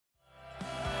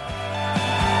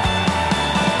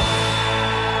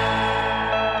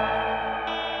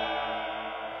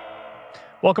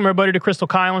Welcome everybody to Crystal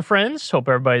Kyle and Friends. Hope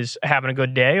everybody's having a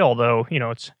good day, although,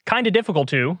 it's kind of difficult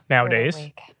to nowadays.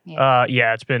 Yeah.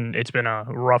 It's been a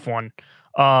rough one.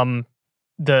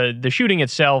 The shooting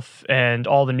itself and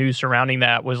all the news surrounding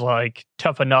that was like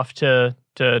tough enough to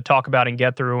talk about and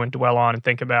get through and dwell on and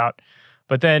think about.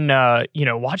 But then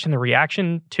watching the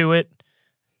reaction to it,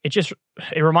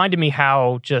 it reminded me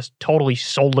how just totally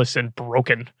soulless and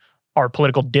broken our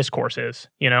political discourse is,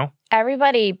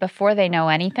 Everybody, before they know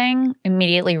anything,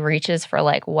 immediately reaches for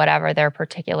like whatever their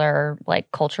particular like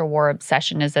culture war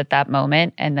obsession is at that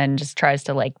moment, and then just tries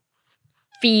to like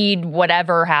feed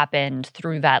whatever happened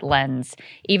through that lens,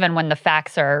 even when the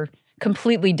facts are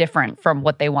completely different from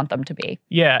what they want them to be.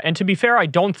 Yeah, and to be fair, I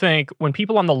don't think when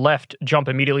people on the left jump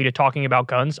immediately to talking about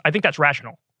guns, I think that's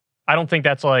rational. I don't think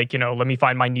that's like, let me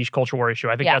find my niche culture war issue.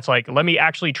 I think that's like, let me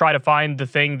actually try to find the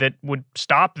thing that would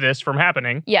stop this from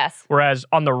happening. Yes. Whereas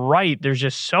on the right, there's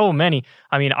just so many.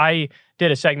 I mean, I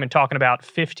did a segment talking about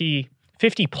 50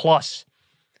 plus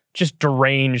just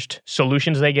deranged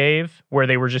solutions they gave where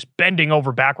they were just bending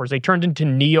over backwards. They turned into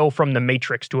Neo from the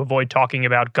Matrix to avoid talking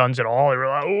about guns at all. They were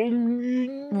like,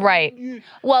 oh. Right.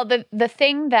 Well, the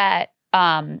thing that,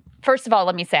 first of all,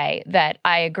 let me say that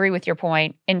I agree with your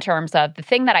point in terms of the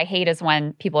thing that I hate is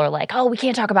when people are like, oh, we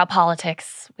can't talk about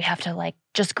politics. We have to like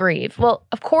just grieve. Well,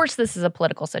 of course, this is a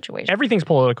political situation. Everything's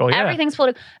political, yeah. Everything's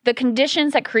political. The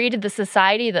conditions that created the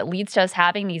society that leads to us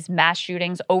having these mass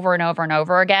shootings over and over and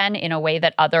over again in a way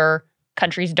that other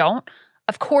countries don't,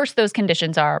 of course, those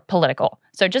conditions are political.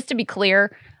 So just to be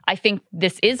clear, I think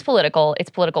this is political. It's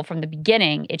political from the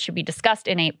beginning. It should be discussed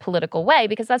in a political way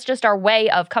because that's just our way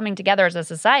of coming together as a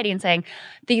society and saying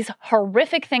these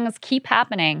horrific things keep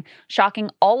happening,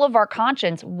 shocking all of our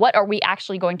conscience. What are we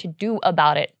actually going to do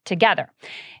about it together?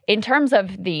 In terms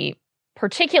of the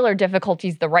particular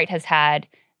difficulties the right has had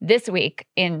this week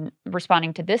in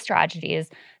responding to this tragedy is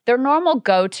their normal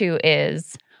go-to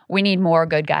is we need more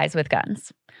good guys with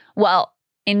guns. Well,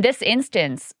 in this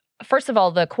instance, first of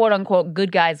all, the quote-unquote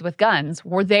good guys with guns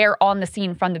were there on the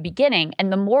scene from the beginning.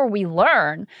 And the more we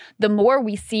learn, the more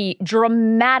we see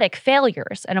dramatic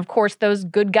failures. And of course, those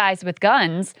good guys with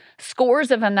guns,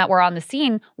 scores of them that were on the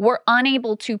scene, were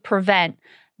unable to prevent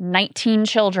 19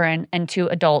 children and 2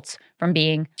 adults from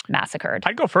being massacred.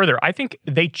 I'd go further. I think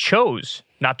they chose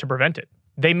not to prevent it.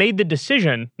 They made the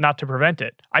decision not to prevent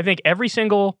it. I think every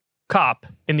single cop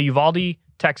in the Uvalde,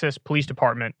 Texas Police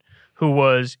Department who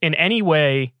was in any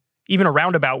way, even a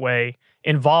roundabout way,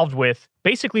 involved with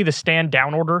basically the stand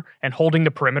down order and holding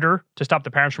the perimeter to stop the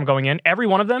parents from going in, every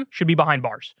one of them should be behind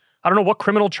bars. I don't know what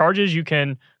criminal charges you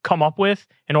can come up with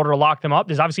in order to lock them up.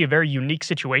 There's obviously a very unique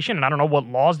situation, and I don't know what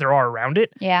laws there are around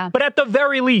it. Yeah. But at the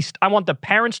very least, I want the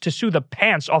parents to sue the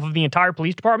pants off of the entire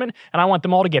police department, and I want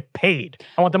them all to get paid.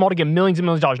 I want them all to get millions and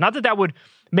millions of dollars. Not that that would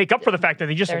make up for the fact that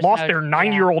they just lost their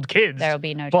 9-year-old kids. There will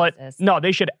be no but justice. No,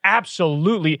 they should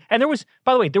absolutely. And there was,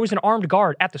 by the way, there was an armed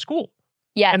guard at the school.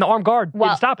 Yeah. And the armed guard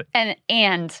didn't stop it.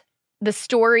 And the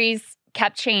stories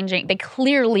kept changing. They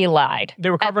clearly lied. They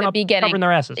were covering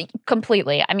their asses.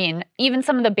 Completely. I mean, even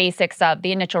some of the basics of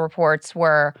the initial reports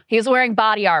were he was wearing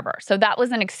body armor. So that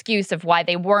was an excuse of why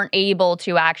they weren't able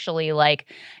to actually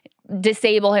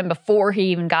disable him before he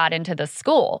even got into the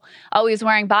school. Oh, he was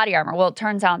wearing body armor. Well, it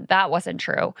turns out that wasn't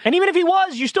true. And even if he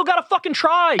was, you still got to fucking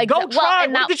try. Go try.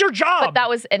 It's your job. But that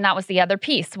was the other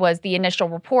piece was the initial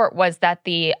report was that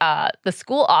the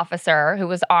school officer who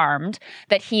was armed,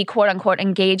 that he quote unquote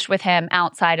engaged with him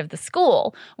outside of the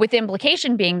school, with the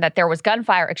implication being that there was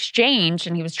gunfire exchanged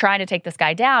and he was trying to take this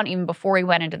guy down even before he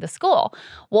went into the school.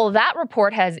 Well, that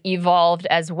report has evolved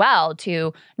as well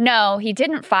to no, he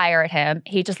didn't fire at him.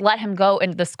 He just let him go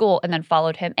into the school and then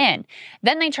followed him in.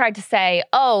 Then they tried to say,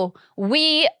 oh,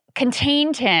 we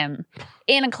contained him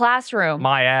in a classroom.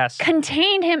 My ass.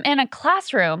 Contained him in a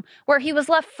classroom where he was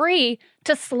left free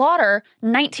to slaughter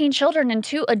 19 children and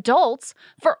 2 adults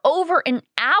for over an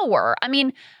hour. I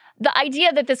mean, the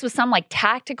idea that this was some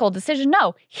tactical decision,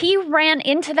 no, he ran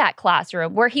into that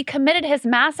classroom where he committed his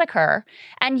massacre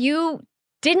and you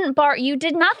did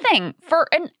nothing for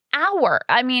an hour.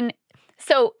 I mean,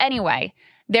 so anyway,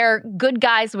 their good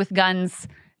guys with guns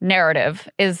narrative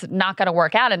is not going to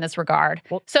work out in this regard.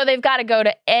 Well, so they've got to go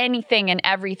to anything and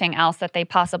everything else that they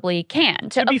possibly can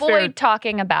to avoid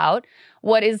talking about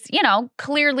what is,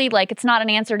 clearly it's not an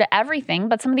answer to everything,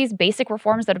 but some of these basic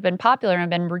reforms that have been popular and have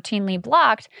been routinely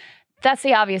blocked, that's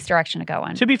the obvious direction to go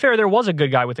in. To be fair, there was a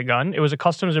good guy with a gun. It was a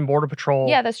Customs and Border Patrol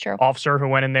that's true. officer who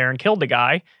went in there and killed the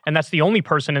guy. And that's the only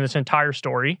person in this entire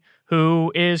story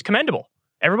who is commendable.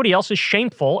 Everybody else is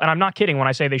shameful, and I'm not kidding when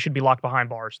I say they should be locked behind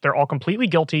bars. They're all completely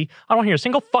guilty. I don't hear a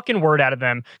single fucking word out of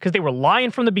them because they were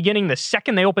lying from the beginning the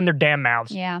second they opened their damn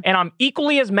mouths. Yeah. And I'm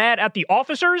equally as mad at the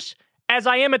officers as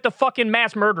I am at the fucking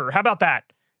mass murderer. How about that?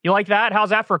 You like that? How's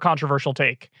that for a controversial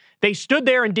take? They stood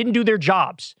there and didn't do their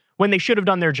jobs when they should have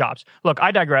done their jobs. Look,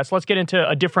 I digress. Let's get into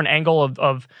a different angle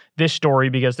of this story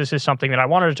because this is something that I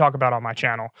wanted to talk about on my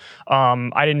channel.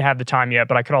 I didn't have the time yet,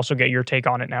 but I could also get your take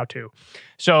on it now too.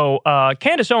 So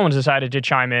Candace Owens decided to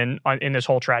chime in this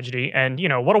whole tragedy. And, you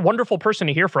know, what a wonderful person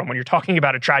to hear from when you're talking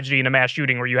about a tragedy in a mass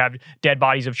shooting where you have dead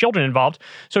bodies of children involved.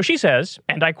 So she says,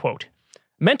 and I quote,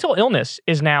 "Mental illness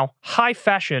is now high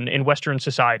fashion in Western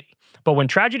society. But when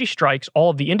tragedy strikes, all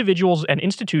of the individuals and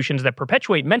institutions that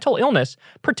perpetuate mental illness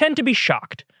pretend to be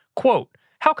shocked. Quote,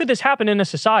 how could this happen in a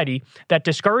society that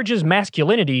discourages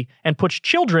masculinity and puts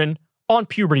children on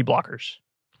puberty blockers?"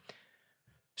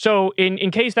 So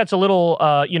in case that's a little,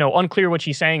 unclear what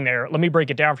she's saying there, let me break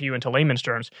it down for you into layman's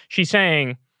terms. She's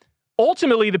saying,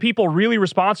 ultimately, the people really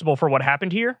responsible for what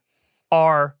happened here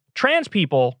are trans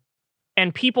people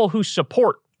and people who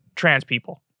support trans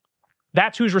people.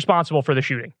 That's who's responsible for the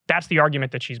shooting. That's the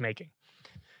argument that she's making.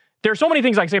 There's so many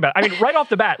things I can say about it. I mean, right off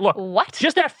the bat, look. What?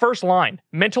 Just that first line,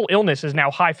 mental illness is now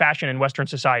high fashion in Western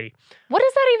society. What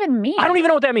does that even mean? I don't even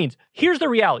know what that means. Here's the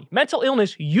reality. Mental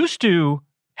illness used to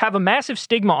have a massive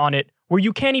stigma on it where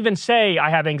you can't even say, I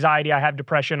have anxiety, I have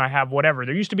depression, I have whatever.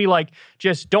 There used to be like,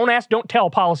 just don't ask, don't tell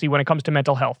policy when it comes to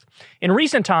mental health. In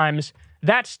recent times,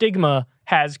 that stigma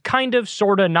has kind of,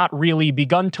 sort of, not really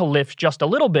begun to lift just a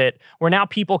little bit, where now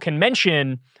people can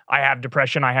mention, I have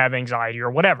depression, I have anxiety, or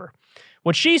whatever.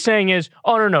 What she's saying is,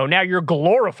 oh, no, now you're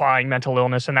glorifying mental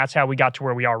illness, and that's how we got to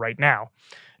where we are right now.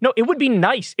 No, it would be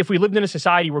nice if we lived in a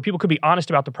society where people could be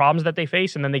honest about the problems that they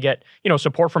face, and then they get,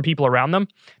 support from people around them.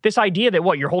 This idea that,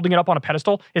 you're holding it up on a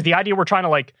pedestal, is the idea we're trying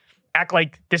to, act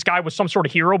like this guy was some sort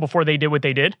of hero before they did what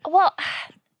they did? Well,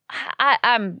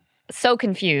 I'm so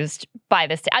confused by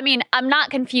this. I mean, I'm not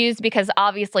confused because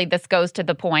obviously this goes to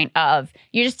the point of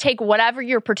you just take whatever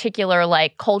your particular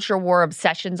culture war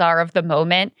obsessions are of the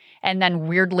moment and then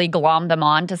weirdly glom them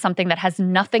on to something that has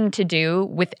nothing to do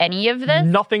with any of this.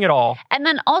 Nothing at all. And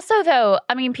then also though,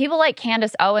 I mean, people like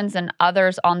Candace Owens and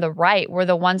others on the right were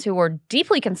the ones who were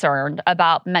deeply concerned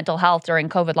about mental health during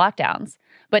COVID lockdowns.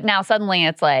 But now suddenly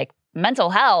it's like, mental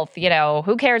health,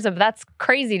 who cares if that's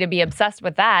crazy to be obsessed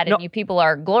with that and you people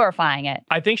are glorifying it.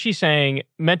 I think she's saying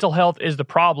mental health is the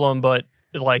problem, but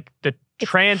the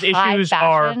trans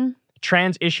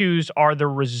issues are the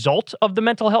result of the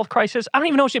mental health crisis. I don't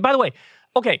even know shit. By the way,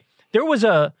 okay, there was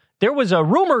a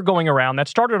rumor going around that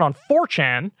started on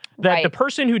 4chan that the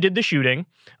person who did the shooting,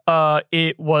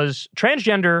 it was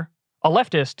transgender, a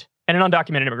leftist, and an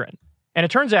undocumented immigrant. And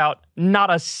it turns out not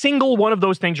a single one of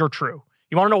those things are true.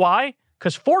 You want to know why?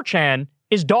 Because 4chan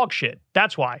is dog shit.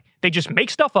 That's why. They just make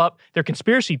stuff up. They're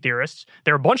conspiracy theorists.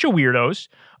 They're a bunch of weirdos,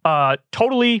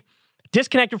 totally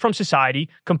disconnected from society,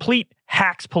 complete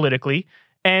hacks politically.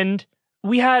 And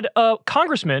we had a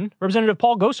congressman, Representative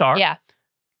Paul Gosar,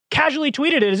 casually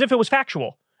tweeted it as if it was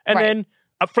factual. And then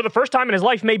for the first time in his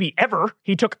life, maybe ever,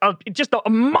 he took just a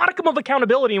modicum of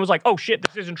accountability and was like, oh shit,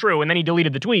 this isn't true. And then he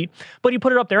deleted the tweet, but he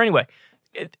put it up there anyway.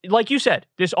 Like you said,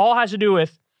 this all has to do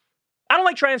with, I don't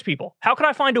like trans people. How can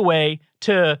I find a way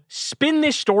to spin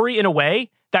this story in a way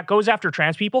that goes after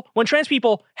trans people when trans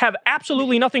people have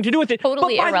absolutely nothing to do with it?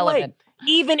 Totally irrelevant. The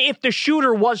way, even if the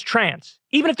shooter was trans,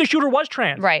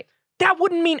 right, that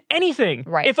wouldn't mean anything.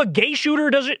 Right. If a gay shooter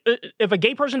does it, if a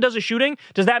gay person does a shooting,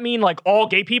 does that mean all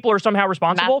gay people are somehow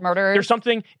responsible? Mass murderers. There's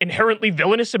something inherently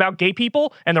villainous about gay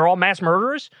people and they're all mass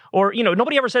murderers? Or,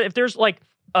 nobody ever said if there's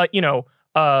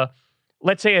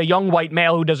let's say a young white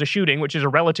male who does a shooting, which is a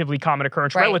relatively common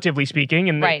occurrence, relatively speaking.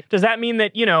 And does that mean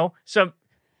that,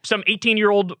 some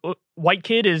 18-year-old white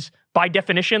kid is by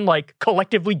definition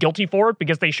collectively guilty for it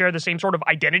because they share the same sort of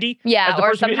identity? Yeah,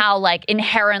 or somehow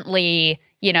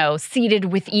seated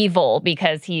with evil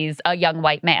because he's a young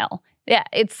white male. Yeah,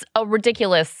 it's a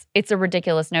ridiculous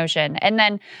notion. And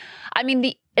then, I mean,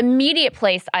 the immediate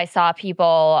place I saw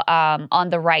people on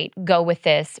the right go with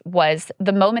this was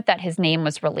the moment that his name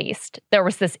was released. There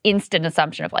was this instant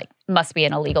assumption of must be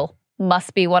an illegal,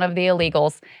 must be one of the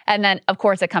illegals. And then, of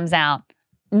course, it comes out,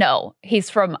 no, he's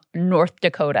from North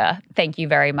Dakota. Thank you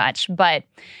very much. But,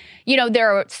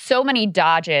 there are so many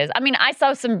dodges. I mean, I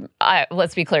saw some,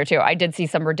 let's be clear too, I did see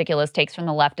some ridiculous takes from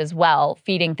the left as well,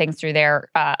 feeding things through their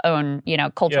own,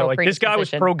 cultural predisposition. This guy was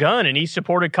pro-gun and he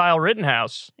supported Kyle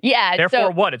Rittenhouse. Yeah.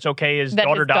 Therefore, what? It's okay his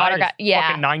daughter died? His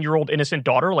fucking 9-year-old innocent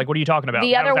daughter? What are you talking about?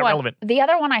 The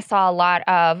other one I saw a lot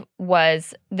of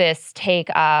was this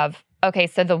take of okay,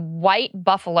 so the white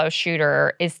Buffalo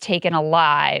shooter is taken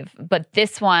alive, but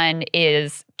this one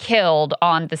is killed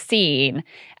on the scene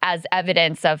as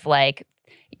evidence of like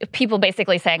people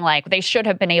basically saying like they should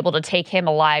have been able to take him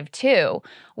alive too,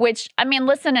 which I mean,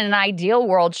 listen, in an ideal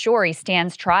world, sure, he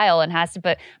stands trial and has to,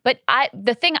 but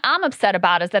the thing I'm upset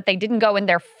about is that they didn't go in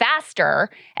there faster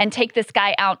and take this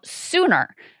guy out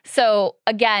sooner. So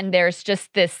again, there's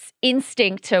just this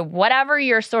instinct to whatever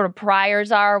your sort of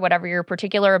priors are, whatever your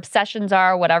particular obsessions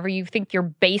are, whatever you think your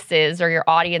bases or your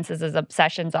audience's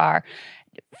obsessions are,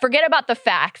 forget about the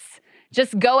facts.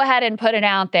 Just go ahead and put it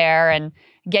out there and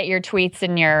get your tweets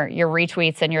and your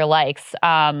retweets and your likes.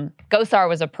 Gosar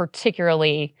was a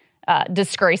particularly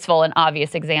disgraceful and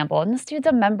obvious example. And this dude's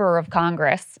a member of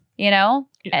Congress, you know?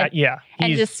 And,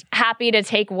 and just happy to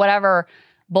take whatever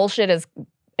bullshit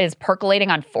is percolating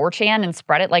on 4chan and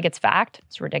spread it like it's fact.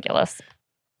 It's ridiculous.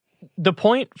 The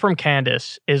point from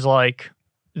Candace is like,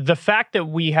 the fact that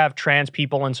we have trans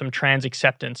people and some trans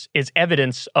acceptance is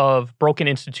evidence of broken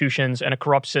institutions and a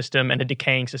corrupt system and a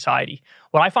decaying society.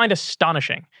 What I find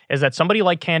astonishing is that somebody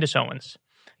like Candace Owens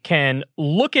can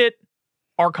look at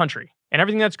our country and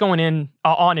everything that's going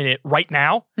on in it right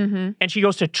now, and she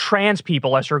goes to trans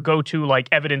people as her go-to like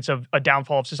evidence of a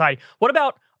downfall of society. What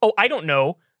about, I don't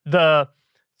know, the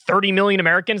 30 million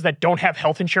Americans that don't have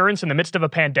health insurance in the midst of a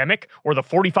pandemic, or the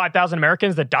 45,000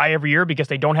 Americans that die every year because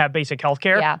they don't have basic health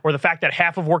care, or the fact that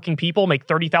half of working people make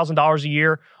 $30,000 a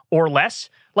year or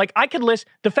less. Like, I could list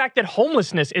the fact that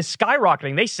homelessness is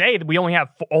skyrocketing. They say that we only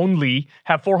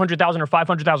have 400,000 or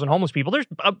 500,000 homeless people. There's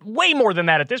way more than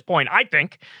that at this point, I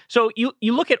think. So you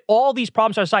look at all these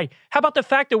problems in society. How about the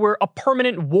fact that we're a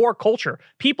permanent war culture?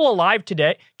 People alive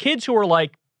today, kids who are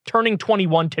like turning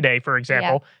 21 today, for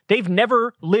example, they've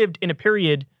never lived in a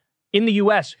period in the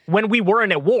U.S. when we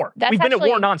weren't at war. We've been at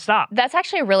war nonstop. That's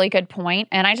actually a really good point.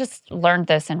 And I just learned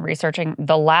this in researching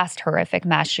the last horrific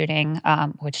mass shooting,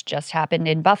 which just happened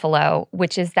in Buffalo,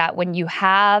 which is that when you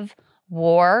have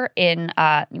war when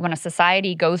a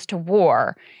society goes to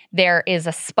war, there is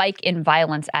a spike in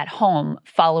violence at home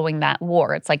following that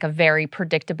war. It's like a very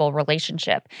predictable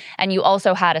relationship. And you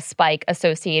also had a spike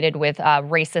associated with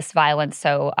racist violence.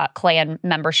 So Klan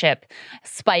membership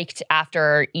spiked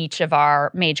after each of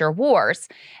our major wars.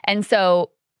 And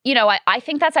so, you know, I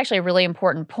think that's actually a really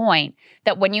important point,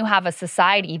 that when you have a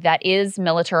society that is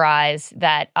militarized,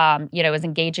 that, is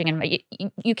engaging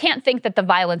in, you can't think that the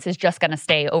violence is just going to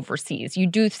stay overseas. You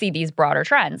do see these broader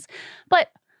trends. But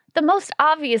the most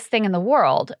obvious thing in the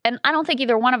world, and I don't think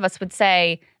either one of us would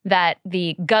say that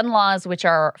the gun laws, which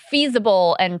are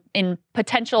feasible and in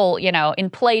potential, in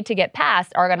play to get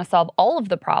passed, are going to solve all of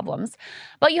the problems.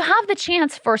 But you have the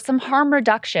chance for some harm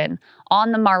reduction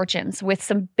on the margins with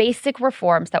some basic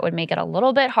reforms that would make it a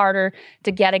little bit harder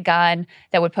to get a gun,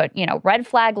 that would put, red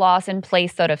flag laws in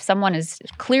place so that if someone is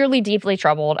clearly deeply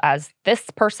troubled, as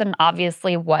this person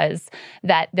obviously was,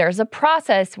 that there's a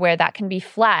process where that can be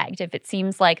flagged. If it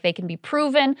seems like they can be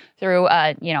proven through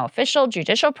a, official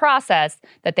judicial process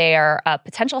that they are a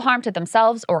potential harm to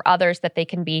themselves or others, that they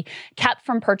can be kept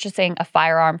from purchasing a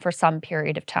firearm for some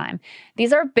period of time.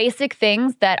 These are basic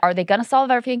things that, are they going to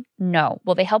solve everything? No.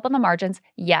 Will they help on the margins?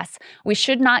 Yes. We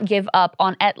should not give up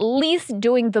on at least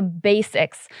doing the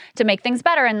basics to make things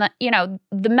better. And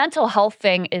the mental health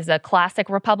thing is a classic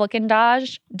Republican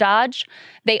dodge.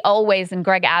 They always, and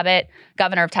Greg Abbott,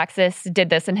 governor of Texas, did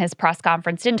this in his press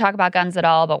conference, didn't talk about guns at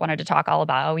all, but wanted to talk all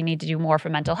about, we need to do more for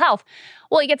mental health.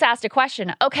 Well, he gets asked a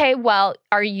question. Okay, well,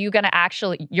 are you going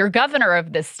to you're governor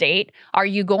of this state, are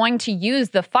you going to use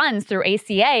the funds through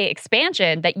ACA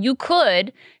expansion that you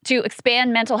could to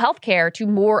expand mental health care to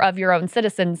more of your own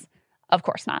citizens? Of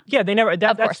course not. Yeah, they never.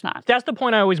 Of course not. That's the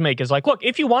point I always make, is like, look,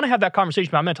 if you want to have that conversation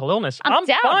about mental illness, I'm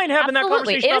fine having that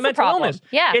conversation about mental illness.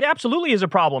 Yeah. It absolutely is a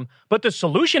problem. But the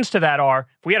solutions to that are,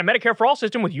 if we had a Medicare for all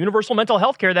system with universal mental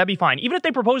health care, that'd be fine. Even if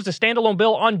they proposed a standalone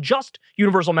bill on just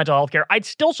universal mental health care, I'd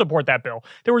still support that bill.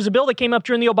 There was a bill that came up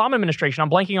during the Obama administration. I'm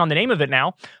blanking on the name of it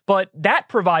now, but that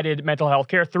provided mental health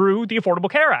care through the Affordable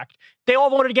Care Act. They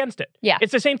all voted against it. Yeah.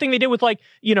 It's the same thing they did with,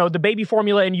 the baby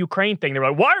formula in Ukraine thing. They're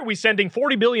like, why are we sending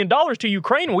 $40 billion to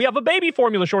Ukraine when we have a baby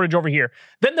formula shortage over here?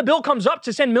 Then the bill comes up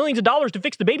to send millions of dollars to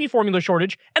fix the baby formula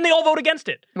shortage, and they all vote against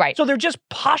it. Right. So they're just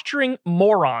posturing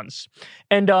morons.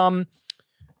 And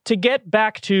to get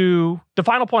back to the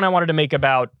final point I wanted to make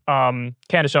about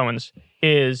Candace Owens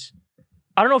is,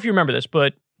 I don't know if you remember this,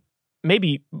 but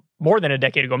maybe more than a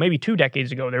decade ago, maybe 2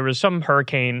 decades ago, there was some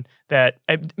hurricane that,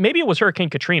 maybe it was Hurricane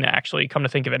Katrina, actually, come to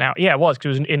think of it now. Yeah, it was,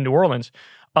 because it was in New Orleans.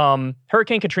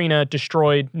 Hurricane Katrina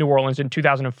destroyed New Orleans in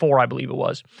 2004, I believe it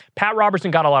was. Pat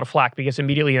Robertson got a lot of flack because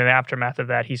immediately in the aftermath of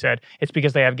that, he said, it's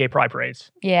because they have gay pride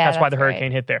parades. Yeah, that's why the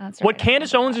hurricane hit there. What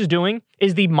Candace Owens is doing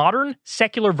is the modern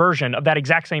secular version of that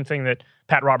exact same thing that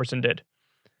Pat Robertson did.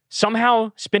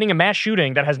 Somehow spinning a mass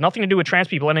shooting that has nothing to do with trans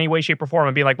people in any way, shape, or form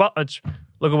and being like, well,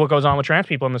 look at what goes on with trans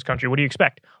people in this country. What do you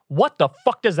expect? What the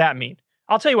fuck does that mean?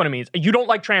 I'll tell you what it means. You don't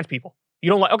like trans people. You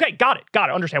don't like, okay, got it,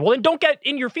 understand. Well, then don't get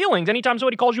in your feelings anytime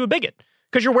somebody calls you a bigot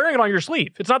because you're wearing it on your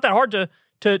sleeve. It's not that hard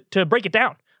to break it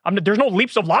down. There's no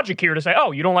leaps of logic here to say,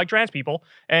 oh, you don't like trans people.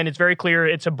 And it's very clear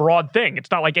it's a broad thing. It's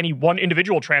not like any one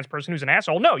individual trans person who's an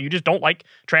asshole. No, you just don't like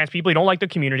trans people. You don't like the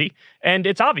community. And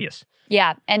it's obvious.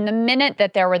 Yeah. And the minute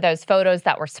that there were those photos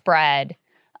that were spread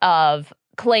of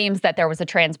claims that there was a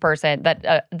trans person,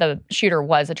 that the shooter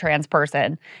was a trans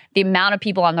person, the amount of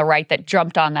people on the right that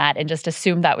jumped on that and just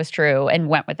assumed that was true and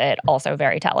went with it, also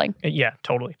very telling. Yeah,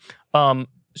 totally.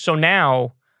 So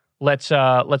now let's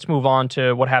move on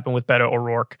to what happened with Beto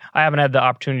O'Rourke. I haven't had the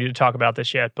opportunity to talk about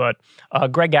this yet, but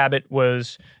Greg Abbott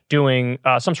was doing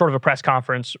some sort of a press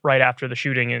conference right after the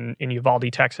shooting in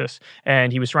Uvalde, Texas,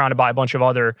 and he was surrounded by a bunch of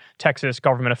other Texas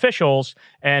government officials,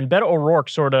 and Beto O'Rourke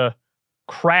sort of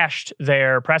crashed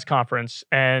their press conference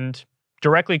and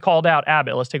directly called out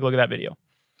Abbott. Let's take a look at that video.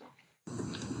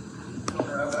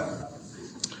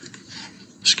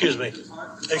 Excuse me.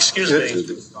 Excuse me.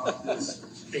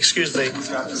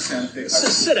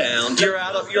 Sit down. You're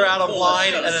out of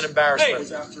line and an embarrassment.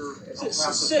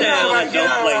 Sit down and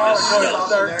don't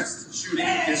play this. Shooting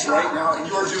is right now, and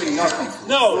you are doing nothing.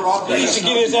 No, he needs to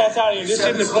get his ass out of here. This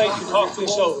isn't the place to talk to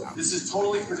us over. This is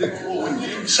totally predictable.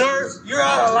 Sir, you're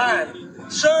out of line.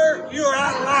 Sir, you are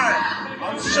out of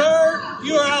line. Sir,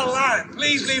 you are out of line.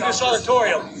 Please leave this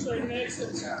auditorium.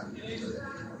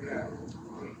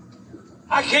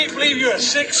 I can't believe you're a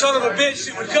sick son of a bitch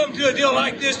that would come to a deal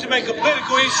like this to make a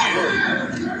political issue.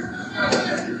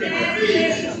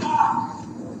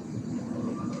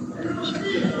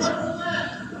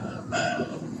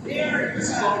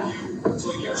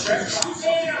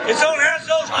 It's on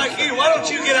assholes like you. Why don't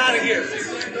you get out of here?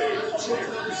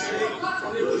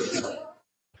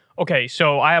 Okay,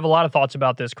 so I have a lot of thoughts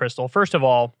about this, Crystal. First of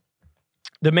all,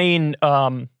 the main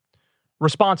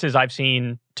responses I've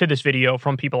seen to this video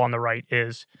from people on the right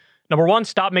is, number one,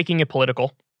 stop making it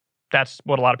political. That's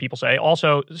what a lot of people say.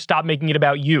 Also, stop making it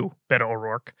about you, Beto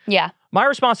O'Rourke. Yeah. My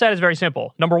response to that is very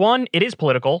simple. Number one, it is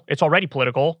political. It's already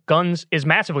political. Guns is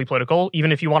massively political.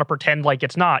 Even if you want to pretend like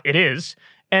it's not, it is.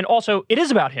 And also, it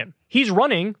is about him. He's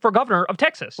running for governor of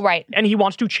Texas. Right. And he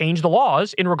wants to change the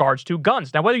laws in regards to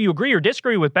guns. Now, whether you agree or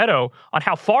disagree with Beto on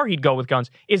how far he'd go with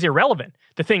guns is irrelevant.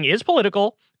 The thing is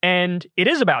political, and it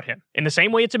is about him in the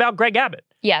same way it's about Greg Abbott.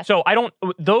 Yeah. So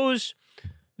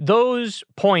those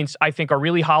points, I think, are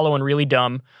really hollow and really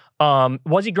dumb.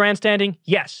 Was he grandstanding?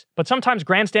 Yes. But sometimes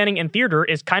grandstanding in theater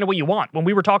is kind of what you want. When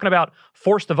we were talking about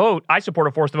force the vote, I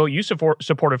supported force the vote, you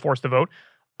supported force the vote.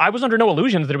 I was under no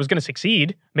illusions that it was going to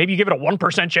succeed. Maybe you give it a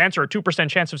 1% chance or a 2%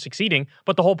 chance of succeeding.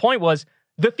 But the whole point was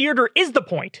the theater is the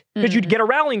point. Because you'd get a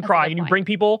rallying cry and you bring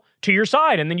people to your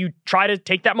side. And then you try to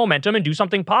take that momentum and do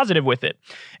something positive with it.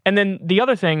 And then the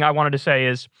other thing I wanted to say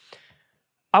is,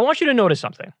 I want you to notice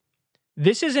something.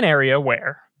 This is an area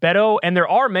where Beto, and there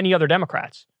are many other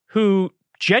Democrats, who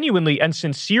genuinely and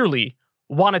sincerely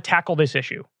want to tackle this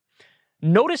issue.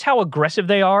 Notice how aggressive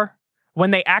they are when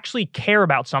they actually care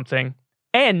about something,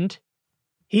 and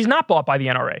he's not bought by the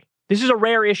NRA. This is a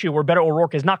rare issue where Beto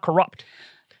O'Rourke is not corrupt.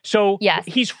 So yes,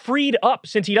 he's freed up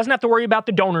since he doesn't have to worry about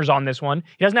the donors on this one.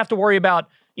 He doesn't have to worry about,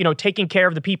 taking care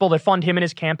of the people that fund him in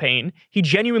his campaign. He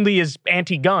genuinely is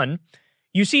anti-gun.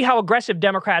 You see how aggressive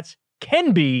Democrats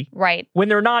can be right when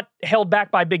they're not held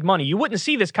back by big money. You wouldn't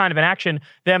see this kind of an action,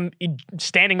 them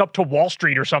standing up to Wall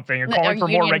Street or something and calling for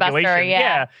more regulation. Buster,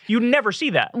 yeah. You'd never see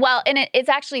that. Well, and it's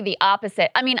actually the opposite.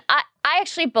 I mean, I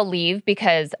actually believe,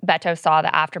 because Beto saw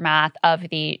the aftermath of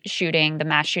the shooting, the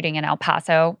mass shooting in El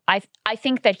Paso, I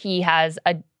think that he has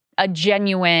a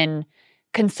genuine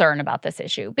concern about this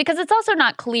issue, because it's also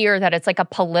not clear that it's like a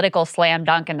political slam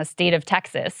dunk in the state of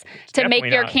Texas to make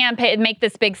your campaign, make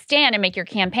this big stand and make your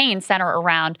campaign center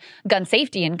around gun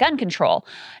safety and gun control.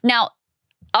 Now,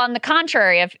 on the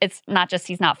contrary, if it's not just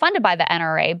he's not funded by the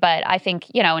NRA, but I think,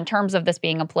 in terms of this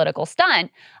being a political stunt,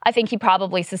 I think he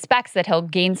probably suspects that he'll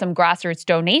gain some grassroots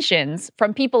donations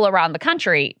from people around the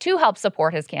country to help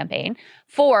support his campaign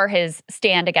for his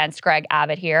stand against Greg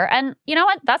Abbott here. And you know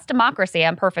what? That's democracy.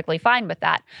 I'm perfectly fine with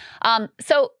that.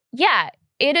 So yeah,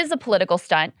 it is a political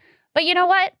stunt. But you know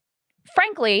what?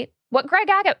 Frankly, what Greg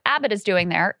Abbott is doing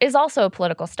there is also a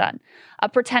political stunt,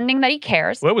 pretending that he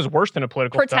cares. Well, it was worse than a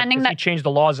political Pretending stunt, that he changed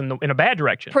the laws in a bad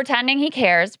direction. Pretending he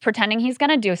cares, pretending he's going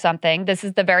to do something. This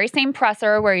is the very same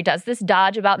presser where he does this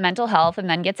dodge about mental health and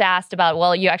then gets asked about,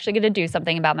 well, are you actually going to do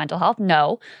something about mental health?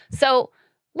 No. So,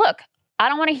 look, I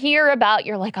don't want to hear about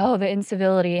you're like, oh, the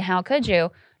incivility. How could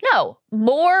you? No,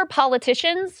 more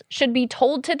politicians should be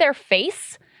told to their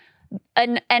face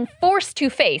and forced to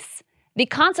face the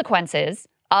consequences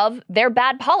of their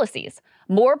bad policies.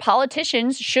 More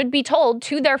politicians should be told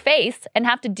to their face and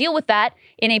have to deal with that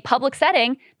in a public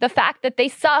setting, the fact that they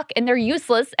suck and they're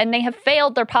useless and they have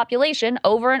failed their population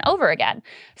over and over again.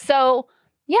 So,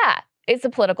 yeah, it's a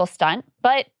political stunt.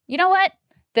 But you know what?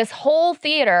 This whole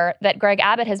theater that Greg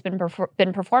Abbott has been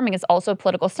performing is also a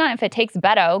political stunt. If it takes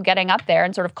Beto getting up there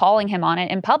and sort of calling him on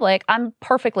it in public, I'm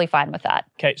perfectly fine with that.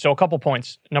 Okay, so a couple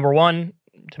points. Number one,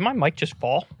 did my mic just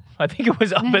fall? I think it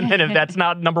was up, and then if that's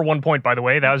not number 1 point, by the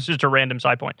way, that was just a random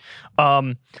side point.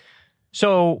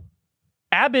 So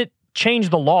Abbott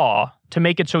changed the law to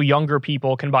make it so younger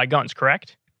people can buy guns,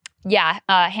 correct? Yeah,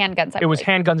 handguns. It was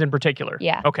handguns in particular.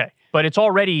 Yeah. Okay, but it's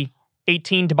already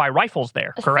 18 to buy rifles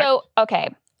there, correct? So, okay.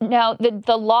 Now,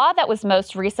 the law that was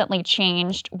most recently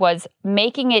changed was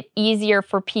making it easier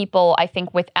for people, I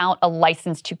think, without a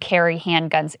license to carry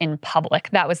handguns in public.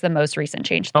 That was the most recent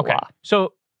change to the law.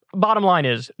 So bottom line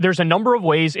is there's a number of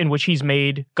ways in which he's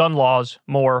made gun laws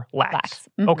more lax.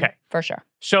 Mm-hmm. Okay. For sure.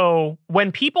 So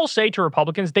when people say to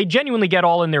Republicans, they genuinely get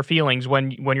all in their feelings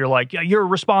when you're like, yeah, you're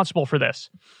responsible for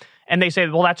this. And they say,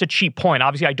 well, that's a cheap point.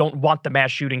 Obviously, I don't want the mass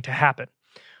shooting to happen.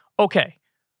 Okay.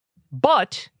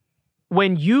 But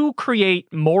when you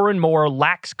create more and more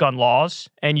lax gun laws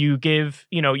and you give,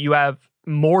 you have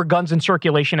more guns in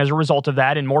circulation as a result of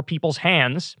that in more people's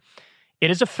hands,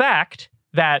 it is a fact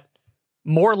that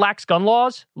more lax gun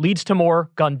laws leads to more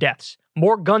gun deaths.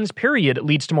 More guns, period,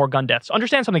 leads to more gun deaths.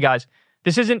 Understand something, guys.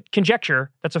 This isn't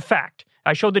conjecture. That's a fact.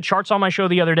 I showed the charts on my show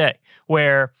the other day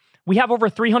where we have over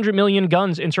 300 million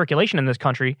guns in circulation in this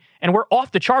country, and we're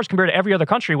off the charts compared to every other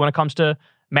country when it comes to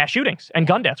mass shootings and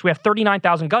gun deaths. We have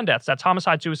 39,000 gun deaths. That's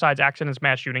homicides, suicides, accidents,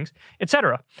 mass shootings,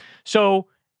 etc. So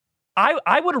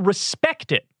I would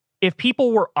respect it if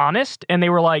people were honest and they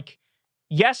were like,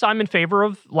 yes, I'm in favor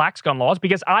of lax gun laws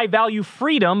because I value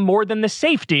freedom more than the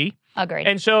safety. Agreed.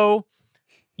 And so,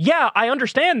 yeah, I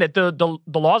understand that the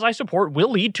laws I support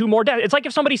will lead to more death. It's like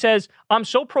if somebody says, I'm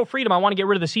so pro-freedom, I want to get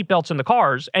rid of the seatbelts in the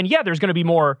cars. And yeah, there's going to be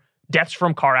more deaths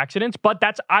from car accidents, but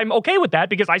I'm okay with that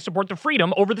because I support the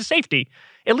freedom over the safety.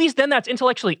 At least then that's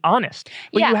intellectually honest.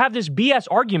 But you have this BS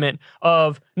argument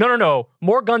of, no,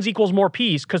 more guns equals more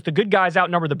peace because the good guys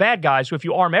outnumber the bad guys. So if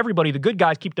you arm everybody, the good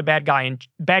guys keep the bad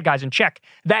guys in check.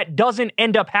 That doesn't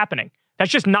end up happening. That's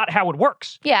just not how it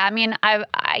works. Yeah, I mean,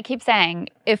 I keep saying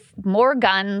if more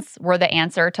guns were the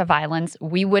answer to violence,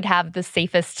 we would have the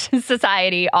safest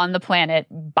society on the planet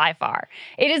by far.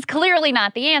 It is clearly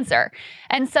not the answer.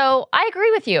 And so I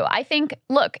agree with you. I think,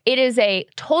 look, it is a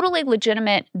totally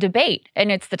legitimate debate,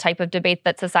 and it's the type of debate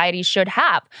that society should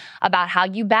have about how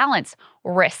you balance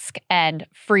risk and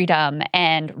freedom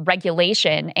and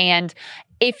regulation. And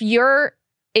if your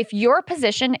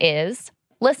position is,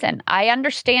 listen, I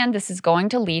understand this is going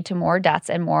to lead to more deaths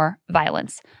and more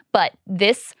violence, but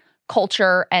this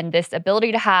culture and this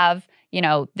ability to have,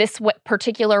 this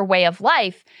particular way of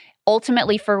life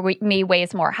ultimately for me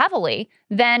weighs more heavily,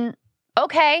 then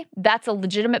okay, that's a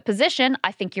legitimate position.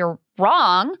 I think you're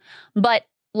wrong, but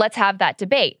let's have that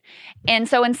debate. And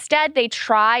so instead, they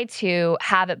try to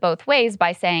have it both ways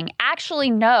by saying,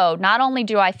 actually, no, not only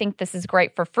do I think this is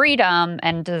great for freedom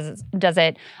and does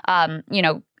it,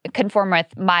 conform with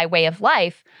my way of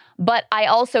life, but I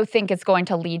also think it's going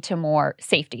to lead to more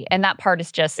safety. And that part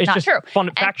is just not true.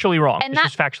 Factually wrong. It's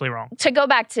just factually wrong. To go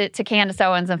back to Candace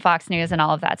Owens and Fox News and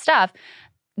all of that stuff,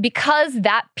 because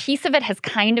that piece of it has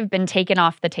kind of been taken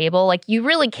off the table, like you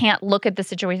really can't look at the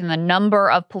situation, the number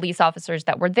of police officers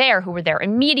that were there, who were there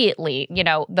immediately,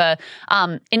 the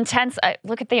intense,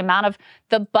 look at the amount of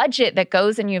the budget that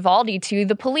goes in Uvalde to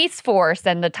the police force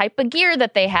and the type of gear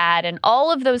that they had, and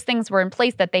all of those things were in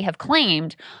place that they have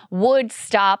claimed would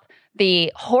stop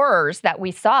the horrors that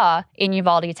we saw in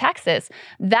Uvalde, Texas.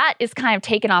 That is kind of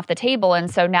taken off the table. And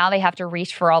so now they have to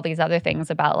reach for all these other things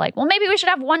about like, well, maybe we should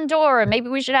have one door, and maybe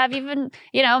we should have even,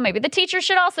 maybe the teachers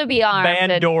should also be armed.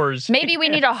 Ban doors. Maybe we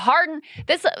need to harden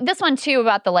this one too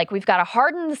about the we've got to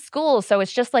harden the schools so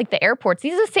it's just like the airports.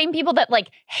 These are the same people that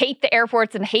hate the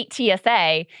airports and hate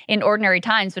TSA in ordinary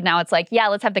times, but now it's like, yeah,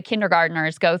 let's have the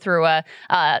kindergartners go through a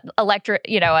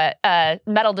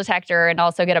metal detector and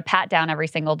also get a pat down every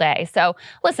single day. So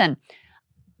listen,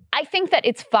 I think that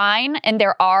it's fine, and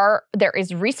there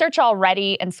is research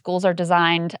already, and schools are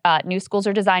designed, new schools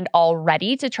are designed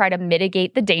already to try to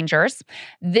mitigate the dangers.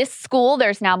 This school,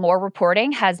 there's now more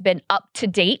reporting, has been up to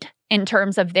date in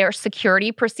terms of their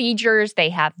security procedures. They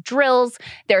have drills.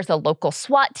 There's a local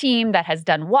SWAT team that has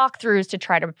done walkthroughs to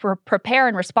try to prepare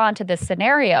and respond to this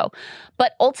scenario.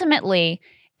 But ultimately,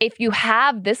 if you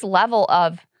have this level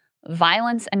of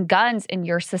violence and guns in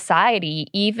your society,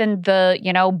 even the,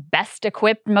 best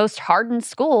equipped, most hardened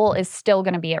school is still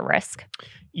going to be at risk.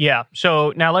 Yeah.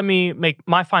 So now let me make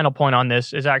my final point on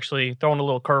this is actually throwing a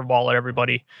little curveball at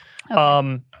everybody.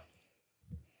 Okay.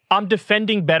 I'm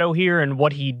defending Beto here and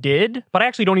what he did, but I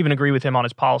actually don't even agree with him on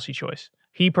his policy choice.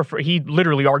 He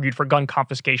literally argued for gun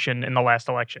confiscation in the last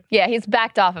election. Yeah, he's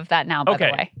backed off of that now, by the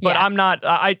way. But I'm not,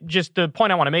 the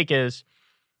point I want to make is,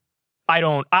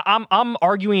 I'm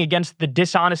arguing against the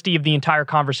dishonesty of the entire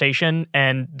conversation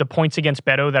and the points against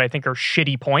Beto that I think are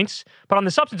shitty points. But on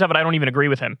the substance of it, I don't even agree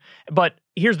with him. But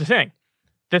here's the thing.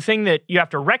 The thing that you have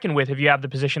to reckon with if you have the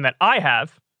position that I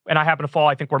have, and I happen to fall,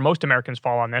 I think, where most Americans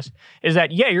fall on this, is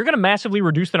that, you're going to massively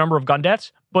reduce the number of gun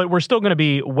deaths, but we're still going to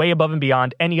be way above and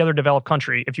beyond any other developed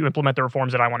country if you implement the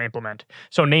reforms that I want to implement.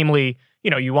 So namely,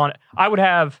 I would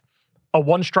have a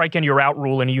one strike and you're out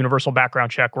rule in a universal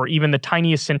background check, or even the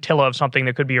tiniest scintilla of something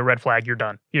that could be a red flag, you're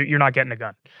done. You're not getting a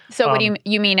gun. So what do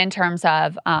you mean in terms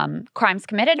of crimes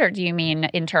committed, or do you mean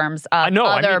in terms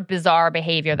of bizarre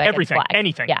behavior that everything, gets flagged?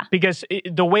 Anything. Yeah. Because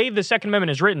the way the Second Amendment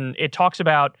is written, it talks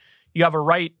about you have a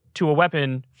right to a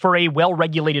weapon for a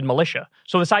well-regulated militia.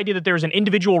 So this idea that there's an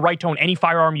individual right to own any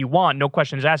firearm you want, no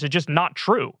questions asked, is just not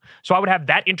true. So I would have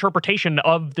that interpretation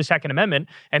of the Second Amendment,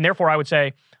 and therefore I would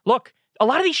say, look, a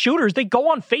lot of these shooters, they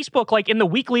go on Facebook like in the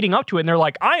week leading up to it, and they're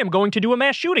like, I am going to do a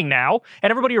mass shooting now.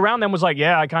 And everybody around them was like,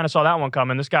 yeah, I kind of saw that one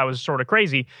coming. This guy was sort of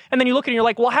crazy. And then you look and you're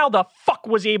like, well, how the fuck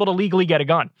was he able to legally get a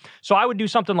gun? So I would do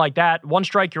something like that. One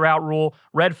strike, you're out rule,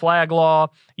 red flag law,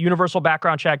 universal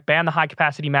background check, ban the high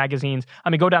capacity magazines. I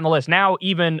mean, go down the list. Now,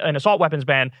 even an assault weapons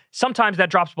ban, sometimes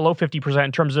that drops below 50%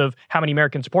 in terms of how many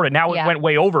Americans support it. Now it went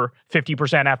way over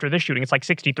 50% after this shooting. It's like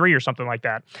 63 or something like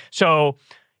that. So,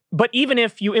 but even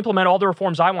if you implement all the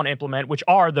reforms I want to implement, which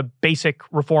are the basic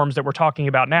reforms that we're talking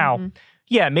about now,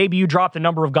 maybe you drop the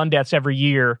number of gun deaths every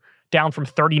year down from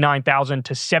 39,000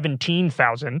 to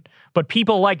 17,000. But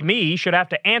people like me should have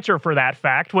to answer for that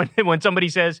fact when somebody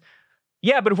says,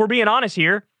 yeah, but if we're being honest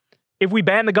here, if we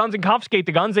ban the guns and confiscate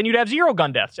the guns, then you'd have 0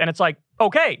 gun deaths. And it's like,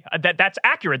 okay, that's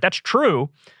accurate. That's true.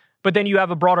 But then you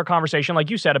have a broader conversation, like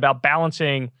you said, about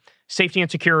balancing safety and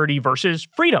security versus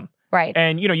freedom. Right.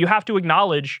 And, you have to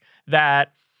acknowledge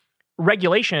that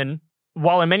regulation,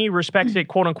 while in many respects it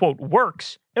quote unquote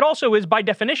works, it also is by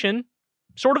definition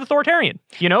sort of authoritarian,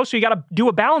 So you got to do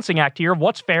a balancing act here of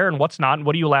what's fair and what's not, and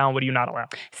what do you allow and what do you not allow.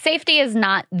 Safety is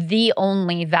not the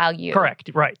only value.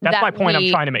 Correct. Right. That's my point I'm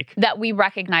trying to make. That we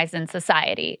recognize in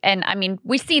society. And I mean,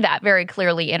 we see that very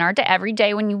clearly in our day. Every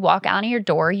day when you walk out of your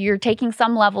door, you're taking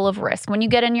some level of risk. When you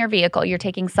get in your vehicle, you're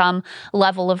taking some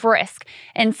level of risk.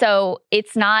 And so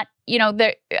it's not,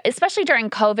 especially during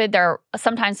COVID, there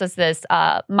sometimes was this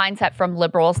mindset from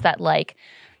liberals that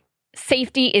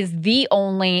safety is the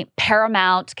only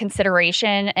paramount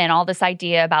consideration, and all this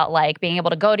idea about being able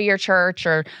to go to your church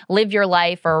or live your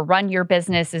life or run your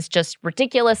business is just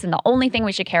ridiculous, and the only thing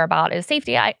we should care about is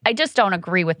safety. I just don't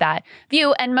agree with that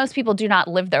view, and most people do not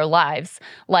live their lives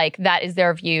like that is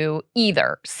their view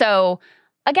either. So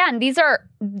again, these are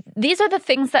the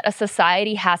things that a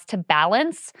society has to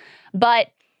balance. But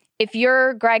if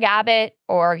you're Greg Abbott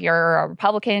or you're a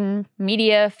Republican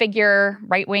media figure,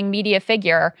 right-wing media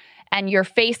figure, and you're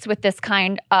faced with this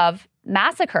kind of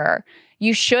massacre,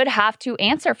 you should have to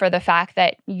answer for the fact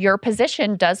that your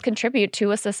position does contribute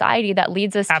to a society that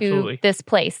leads us to this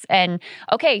place. And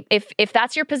okay, if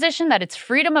that's your position, that it's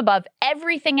freedom above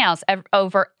everything else,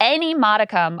 over any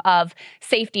modicum of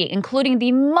safety, including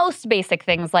the most basic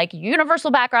things like universal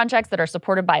background checks that are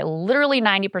supported by literally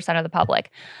 90% of the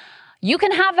public, you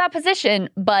can have that position,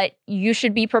 but you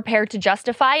should be prepared to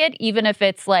justify it, even if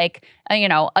it's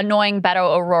annoying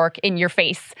Beto O'Rourke in your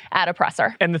face at a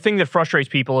presser. And the thing that frustrates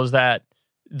people is that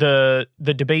the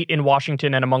debate in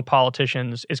Washington and among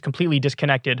politicians is completely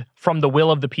disconnected from the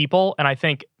will of the people. And I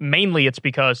think mainly it's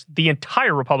because the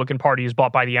entire Republican Party is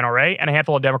bought by the NRA, and a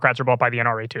handful of Democrats are bought by the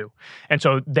NRA too. And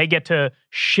so they get to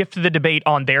shift the debate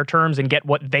on their terms and get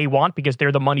what they want because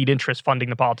they're the moneyed interest funding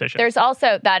the politicians.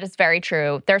 That is very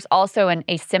true. There's also an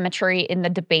asymmetry in the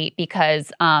debate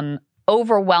because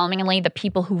overwhelmingly the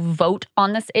people who vote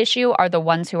on this issue are the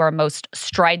ones who are most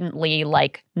stridently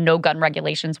like no gun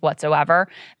regulations whatsoever.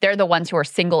 They're the ones who are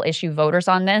single issue voters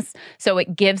on this. So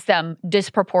it gives them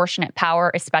disproportionate power,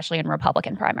 especially in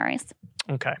Republican primaries.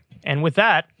 Okay. And with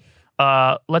that,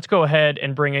 let's go ahead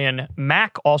and bring in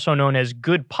Mac, also known as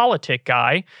Good Politic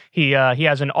Guy. He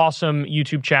has an awesome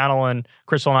YouTube channel, and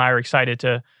Crystal and I are excited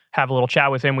to have a little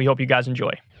chat with him. We hope you guys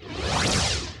enjoy.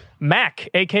 Mac,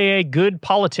 a.k.a. Good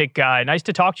Politic Guy. Nice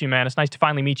to talk to you, man. It's nice to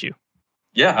finally meet you.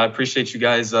 Yeah, I appreciate you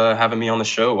guys having me on the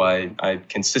show. I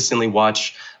consistently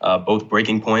watch both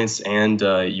Breaking Points and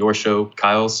your show,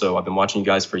 Kyle. So I've been watching you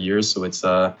guys for years. So it's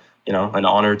an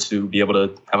honor to be able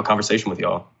to have a conversation with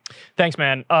y'all. Thanks,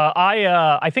 man.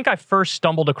 I think I first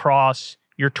stumbled across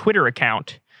your Twitter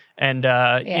account, and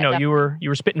you were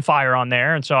spitting fire on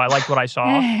there, and so I liked what I saw.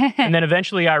 And then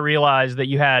eventually I realized that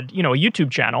you had a YouTube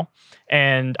channel,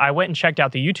 and I went and checked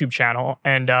out the YouTube channel,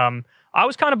 and I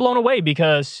was kind of blown away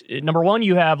because number one,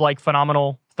 you have like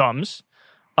phenomenal thumbs.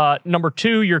 Number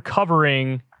two, you're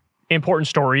covering important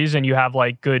stories, and you have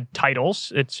like good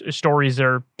titles. It's stories that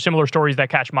are similar stories that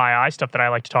catch my eye, stuff that I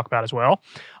like to talk about as well.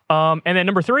 And then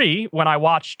number three, when I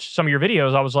watched some of your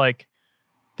videos, I was like,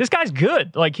 this guy's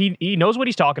good. Like he knows what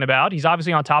he's talking about. He's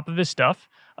obviously on top of his stuff.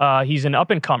 He's an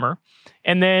up and comer.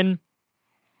 And then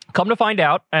come to find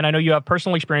out, and I know you have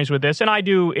personal experience with this, and I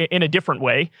do in a different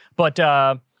way, but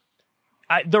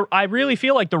I really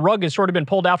feel like the rug has sort of been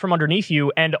pulled out from underneath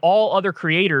you, and all other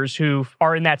creators who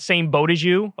are in that same boat as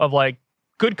you of like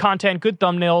good content, good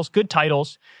thumbnails, good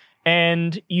titles,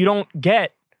 and you don't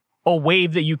get a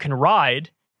wave that you can ride,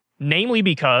 namely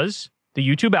because the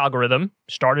YouTube algorithm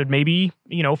started maybe,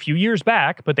 a few years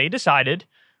back, but they decided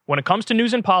when it comes to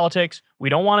news and politics, we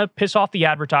don't want to piss off the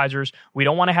advertisers. We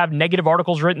don't want to have negative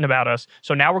articles written about us.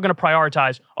 So now we're going to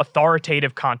prioritize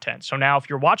authoritative content. So now if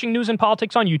you're watching news and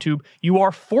politics on YouTube, you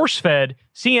are force-fed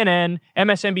CNN,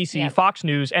 MSNBC, Fox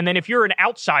News. And then if you're an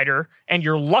outsider and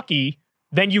you're lucky,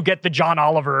 then you get the John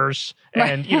Olivers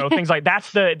and, things like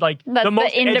that's the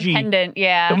most independent,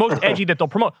 edgy, the most edgy that they'll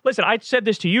promote. Listen, I said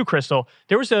this to you, Crystal.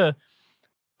 There was a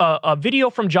video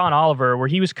from John Oliver where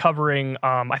he was covering,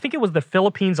 I think it was the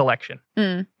Philippines election.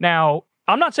 Now,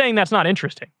 I'm not saying that's not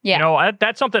interesting. Yeah.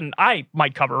 That's something I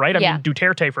might cover, right? I mean,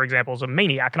 Duterte, for example, is a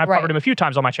maniac, and I've covered him a few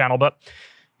times on my channel. But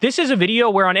this is a video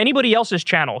where on anybody else's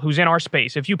channel who's in our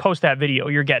space, if you post that video,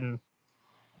 you're getting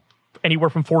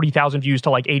anywhere from 40,000 views to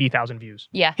like 80,000 views.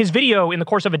 Yeah. His video in the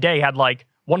course of a day had like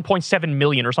 1.7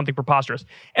 million or something preposterous.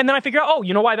 And then I figured out,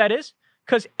 you know why that is?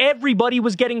 Because everybody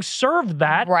was getting served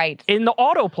that in the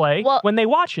autoplay when they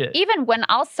watch it. Even when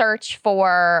I'll search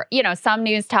for, some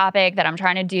news topic that I'm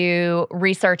trying to do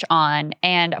research on,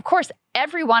 and of course,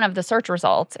 every one of the search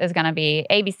results is going to be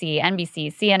ABC,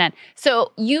 NBC, CNN.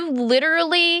 So you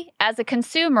literally, as a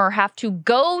consumer, have to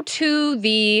go to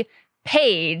the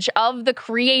page of the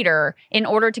creator in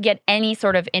order to get any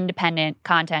sort of independent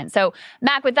content. So,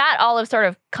 Mac, with that all of sort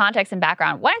of context and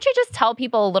background, why don't you just tell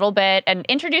people a little bit and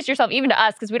introduce yourself even to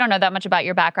us, because we don't know that much about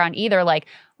your background either. Like,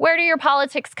 where do your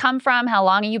politics come from? How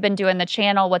long have you been doing the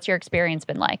channel? What's your experience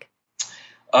been like?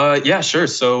 Yeah, sure.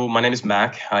 So my name is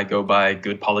Mac. I go by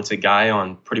Good Politic Guy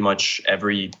on pretty much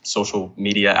every social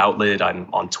media outlet.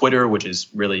 I'm on Twitter, which is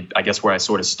really, I guess, where I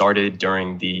sort of started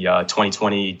during the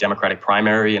 2020 Democratic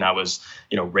primary. And I was,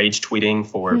 rage tweeting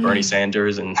for Bernie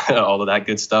Sanders and all of that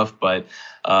good stuff. But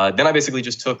then I basically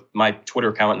just took my Twitter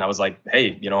account and I was like,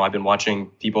 hey, I've been watching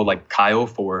people like Kyle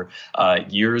for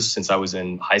years since I was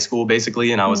in high school,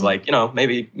 basically. And I was like,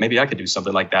 maybe I could do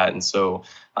something like that. And so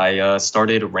I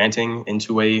started ranting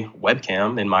into a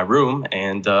webcam in my room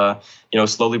and,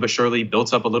 slowly but surely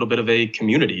built up a little bit of a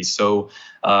community. So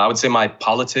I would say my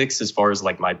politics, as far as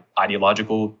like my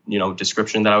ideological,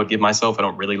 description that I would give myself, I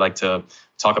don't really like to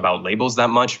talk about labels that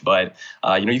much, but,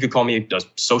 you could call me a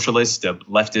socialist, a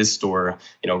leftist, or,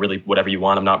 really whatever you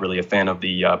want. I'm not really a fan of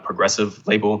the progressive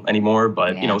label anymore,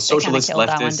 but, socialist,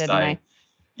 leftist,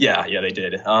 Yeah, they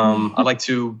did. I like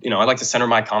to center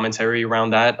my commentary around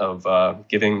that of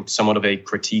giving somewhat of a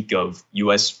critique of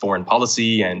U.S. foreign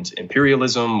policy and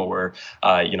imperialism, or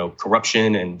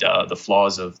corruption and the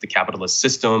flaws of the capitalist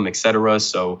system, et cetera.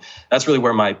 So that's really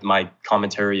where my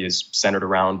commentary is centered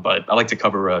around. But I like to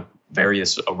cover a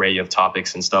various array of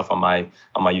topics and stuff on my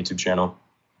YouTube channel.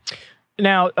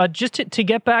 Now, just to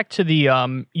get back to the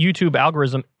YouTube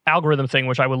algorithm thing,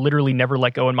 which I would literally never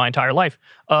let go in my entire life.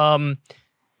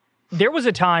 There was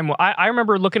a time, I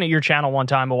remember looking at your channel one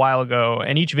time a while ago,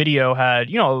 and each video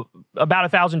had, about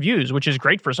 1,000 views, which is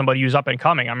great for somebody who's up and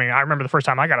coming. I mean, I remember the first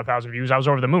time I got 1,000 views, I was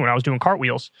over the moon. I was doing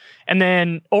cartwheels. And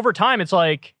then over time, it's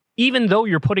like, even though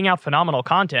you're putting out phenomenal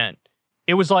content,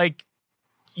 it was like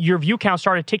your view count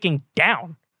started ticking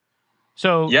down.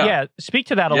 So, yeah, speak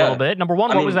to that a little bit. Number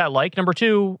one, what was that like? Number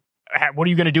two, what are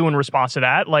you going to do in response to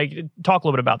that? Like, talk a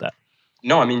little bit about that.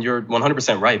 No, I mean, you're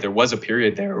 100% right. There was a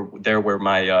period there where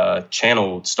my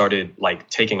channel started like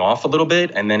taking off a little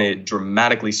bit, and then it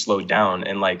dramatically slowed down.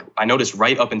 And like I noticed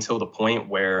right up until the point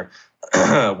where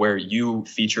where you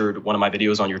featured one of my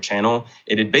videos on your channel,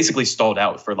 it had basically stalled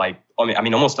out for like, I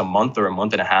mean, almost a month or a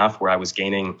month and a half, where I was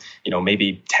gaining,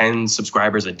 maybe 10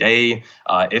 subscribers a day,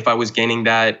 if I was gaining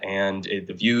that, and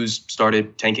the views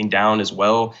started tanking down as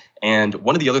well. And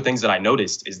one of the other things that I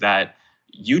noticed is that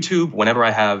YouTube, whenever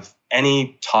I have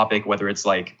any topic, whether it's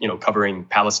like, covering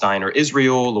Palestine or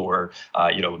Israel, or,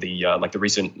 the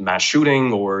recent mass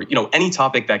shooting, or, any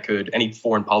topic that could, any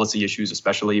foreign policy issues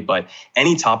especially, but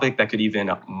any topic that could even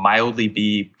mildly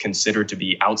be considered to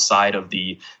be outside of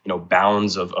the,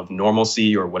 bounds of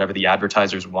normalcy or whatever the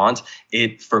advertisers want,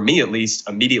 it, for me at least,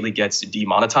 immediately gets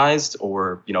demonetized,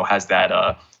 or, has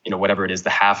that, whatever it is, the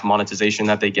half monetization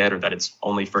that they get, or that it's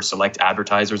only for select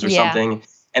advertisers or something.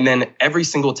 And then every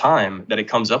single time that it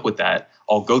comes up with that,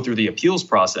 I'll go through the appeals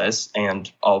process,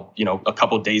 and I'll, a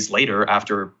couple of days later,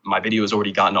 after my video has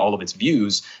already gotten all of its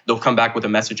views, they'll come back with a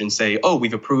message and say, oh,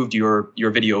 we've approved your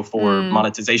video for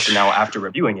monetization now after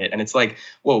reviewing it. And it's like,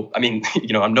 well, I mean,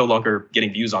 I'm no longer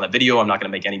getting views on a video. I'm not going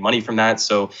to make any money from that.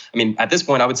 So, I mean, at this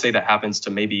point, I would say that happens to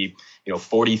maybe,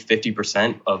 40,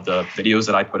 50% of the videos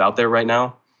that I put out there right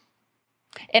now.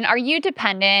 And are you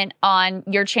dependent on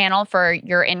your channel for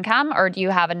your income, or do you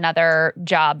have another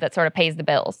job that sort of pays the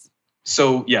bills?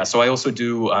 So, yeah, so I also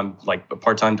do, I'm like a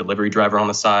part-time delivery driver on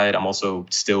the side. I'm also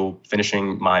still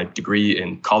finishing my degree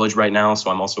in college right now.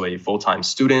 So I'm also a full-time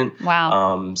student.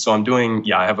 Wow. So I'm doing,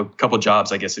 I have a couple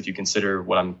jobs, I guess, if you consider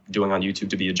what I'm doing on YouTube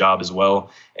to be a job as well.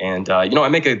 And, I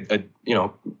make a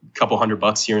couple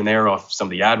 $100 here and there off some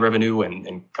of the ad revenue,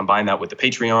 and combine that with the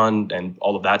Patreon and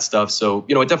all of that stuff. So,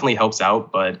 it definitely helps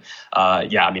out. But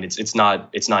I mean, it's not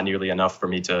nearly enough for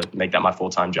me to make that my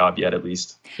full-time job yet, at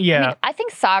least. Yeah. I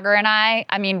think Saagar and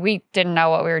I mean, we didn't know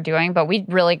what we were doing, but we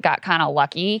really got kind of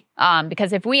lucky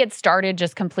because if we had started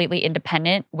just completely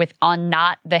independent on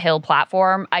not the Hill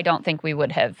platform, I don't think we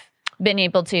would have been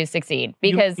able to succeed,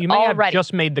 because you may have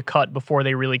just made the cut before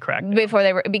they really cracked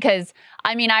down. Because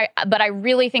I mean, I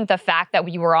really think the fact that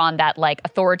we were on that like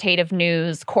authoritative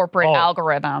news corporate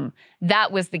algorithm,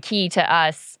 that was the key to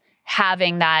us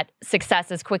having that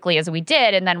success as quickly as we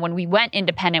did. And then when we went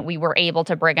independent, we were able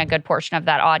to bring a good portion of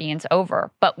that audience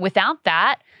over. But without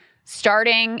that,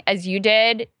 starting as you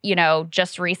did,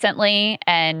 just recently,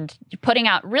 and putting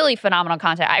out really phenomenal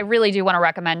content, I really do want to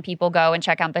recommend people go and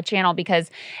check out the channel, because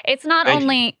it's not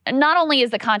only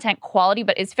is the content quality,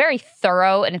 but it's very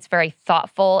thorough and it's very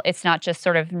thoughtful. It's not just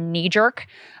sort of knee jerk,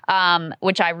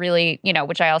 which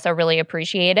I also really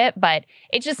appreciate it, but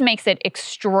it just makes it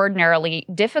extraordinarily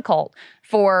difficult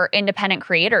for independent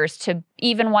creators, to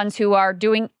even ones who are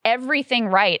doing everything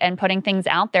right and putting things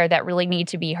out there that really need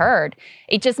to be heard.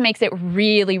 It just makes it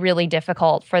really, really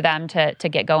difficult for them to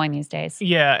get going these days.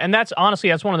 Yeah, and that's one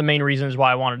of the main reasons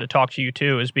why I wanted to talk to you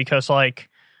too, is because like,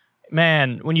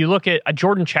 man, when you look at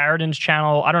Jordan Chariton's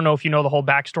channel, I don't know if you know the whole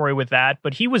backstory with that,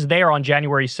 but he was there on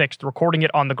January 6th, recording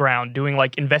it on the ground, doing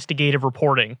like investigative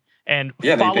reporting. And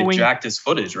they jacked his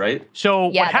footage, right? So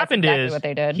what happened is what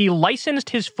they did. He licensed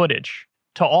his footage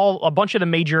to a bunch of the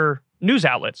major news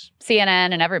outlets.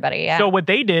 CNN and everybody, yeah. So what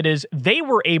they did is they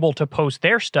were able to post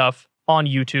their stuff on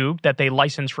YouTube that they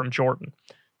licensed from Jordan.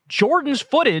 Jordan's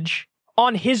footage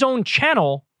on his own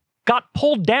channel got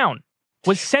pulled down,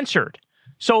 was censored.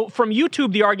 So from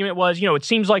YouTube, the argument was, it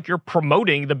seems like you're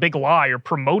promoting the big lie or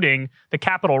promoting the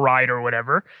Capitol riot or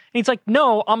whatever. And he's like,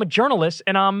 no, I'm a journalist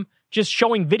and I'm just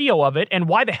showing video of it. And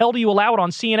why the hell do you allow it on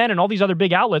CNN and all these other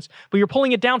big outlets, but you're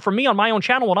pulling it down from me on my own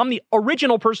channel and I'm the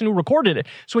original person who recorded it?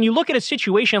 So when you look at a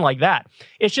situation like that,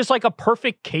 it's just like a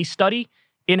perfect case study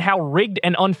in how rigged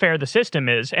and unfair the system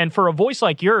is. And for a voice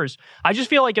like yours, I just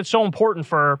feel like it's so important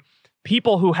for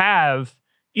people who have,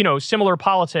 similar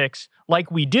politics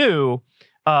like we do,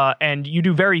 and you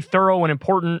do very thorough and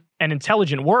important and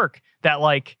intelligent work, that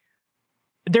like,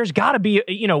 there's got to be,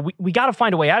 we got to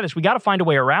find a way out of this. We got to find a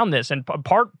way around this. And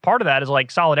part of that is like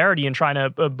solidarity and trying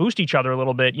to boost each other a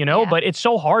little bit, Yeah. But it's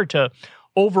so hard to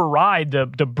override the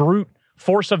brute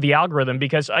force of the algorithm,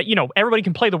 because, everybody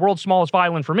can play the world's smallest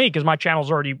violin for me because my channel's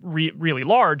already really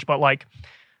large, but like,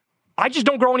 I just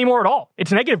don't grow anymore at all.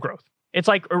 It's negative growth. It's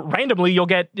like randomly you'll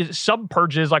get sub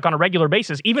purges like on a regular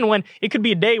basis, even when it could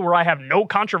be a day where I have no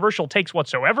controversial takes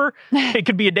whatsoever. It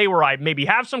could be a day where I maybe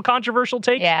have some controversial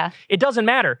takes. Yeah. It doesn't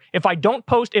matter. If I don't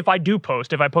post, if I do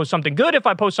post, if I post something good, if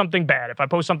I post something bad, if I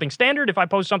post something standard, if I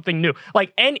post something new,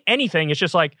 like anything, it's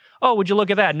just like, oh, would you look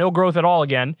at that? No growth at all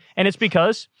again. And it's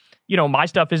because, you know, my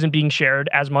stuff isn't being shared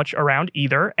as much around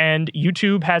either. And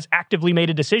YouTube has actively made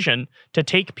a decision to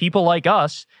take people like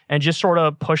us and just sort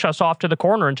of push us off to the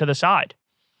corner and to the side.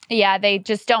 Yeah, they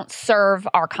just don't serve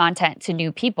our content to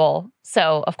new people.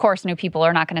 So, of course, new people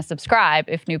are not going to subscribe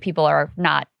if new people are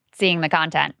not seeing the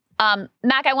content.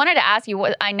 Mac, I wanted to ask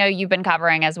you, I know you've been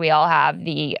covering, as we all have,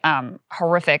 the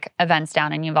horrific events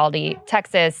down in Uvalde,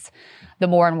 Texas. The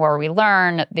more and more we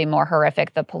learn, the more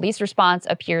horrific the police response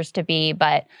appears to be.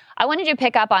 But I wanted you to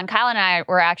pick up on, Kyle and I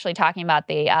were actually talking about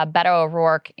the Beto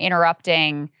O'Rourke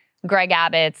interrupting Greg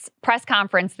Abbott's press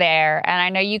conference there. And I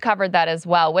know you covered that as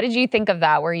well. What did you think of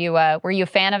that? Were you a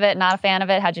fan of it, not a fan of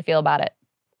it? How'd you feel about it?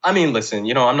 I mean, listen,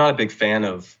 you know, I'm not a big fan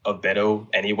of Beto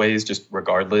anyways, just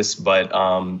regardless. But,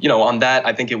 you know, on that,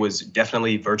 I think it was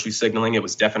definitely virtue signaling. It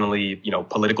was definitely, you know,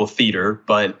 political theater.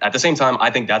 But at the same time,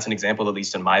 I think that's an example, at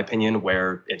least in my opinion,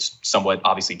 where it's somewhat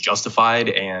obviously justified.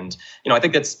 And, you know, I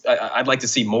think I'd like to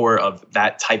see more of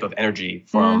that type of energy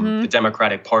from the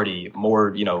Democratic Party,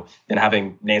 more, you know, than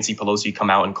having Nancy Pelosi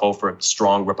come out and call for a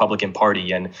strong Republican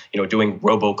Party and, you know, doing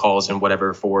robocalls and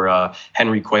whatever for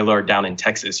Henry Cuellar down in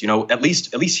Texas. You know, at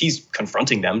least he's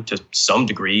confronting them to some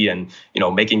degree and, you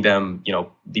know, making them, you know,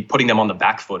 be putting them on the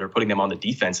back foot or putting them on the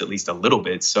defense at least a little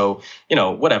bit. So, you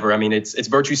know, whatever. I mean, it's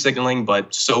virtue signaling,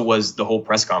 but so was the whole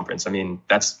press conference. I mean,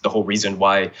 that's the whole reason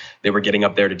why they were getting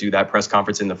up there to do that press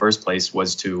conference in the first place,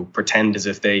 was to pretend as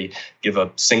if they give a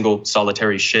single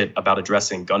solitary shit about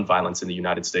addressing gun violence in the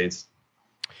United States.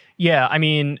 Yeah, I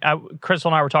mean, Crystal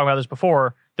and I were talking about this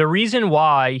before. The reason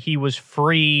why he was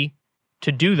free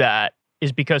to do that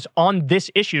is because on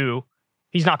this issue,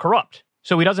 he's not corrupt.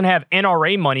 So he doesn't have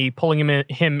NRA money pulling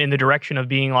him in the direction of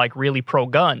being like really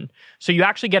pro-gun. So you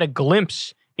actually get a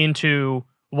glimpse into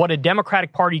what a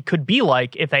Democratic Party could be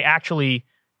like if they actually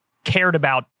cared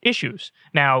about issues.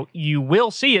 Now, you will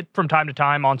see it from time to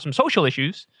time on some social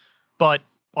issues, but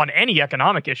on any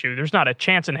economic issue, there's not a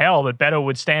chance in hell that Beto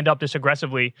would stand up this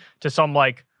aggressively to some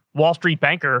like Wall Street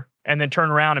banker and then turn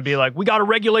around and be like, we got to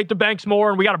regulate the banks more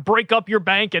and we got to break up your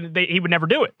bank. And he would never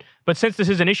do it. But since this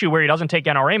is an issue where he doesn't take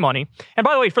NRA money, and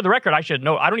by the way, for the record, I should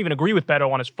note, I don't even agree with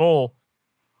Beto on his full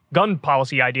gun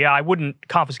policy idea. I wouldn't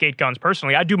confiscate guns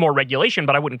personally. I'd do more regulation,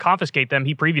 but I wouldn't confiscate them.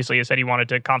 He previously has said he wanted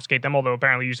to confiscate them, although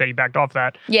apparently you said he backed off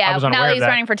that. Yeah, now that he's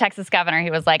running for Texas governor, he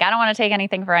was like, I don't want to take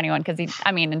anything for anyone, because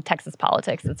in Texas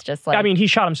politics, it's just like... I mean, he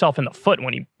shot himself in the foot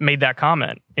when he made that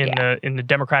comment in the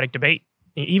Democratic debate.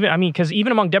 Because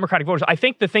even among Democratic voters, I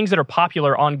think the things that are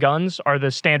popular on guns are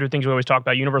the standard things we always talk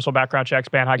about: universal background checks,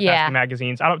 ban high-capacity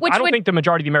magazines. I don't think the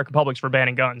majority of the American public's for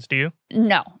banning guns. Do you?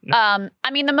 No.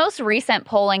 The most recent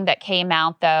polling that came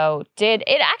out, though, it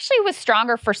actually was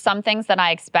stronger for some things than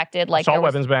I expected. Like assault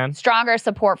weapons ban. Stronger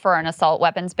support for an assault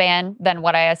weapons ban than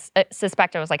what I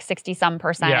suspected was like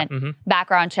 60-some%. Yeah,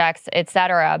 background checks,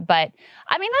 etc. But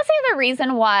I mean, that's the other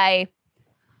reason why,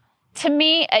 to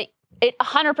me, it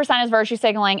 100% is virtue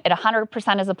signaling. It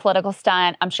 100% is a political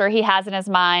stunt. I'm sure he has in his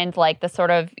mind like the sort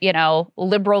of,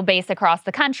 liberal base across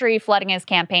the country flooding his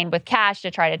campaign with cash to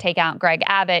try to take out Greg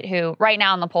Abbott, who right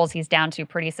now in the polls he's down to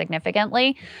pretty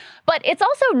significantly. But it's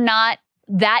also not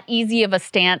that easy of a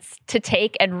stance to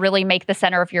take and really make the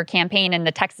center of your campaign in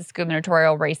the Texas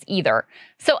gubernatorial race either.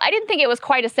 So I didn't think it was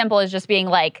quite as simple as just being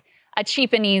like a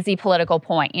cheap and easy political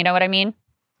point. You know what I mean?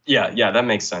 Yeah, that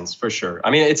makes sense for sure. I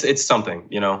mean, it's something,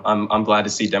 I'm glad to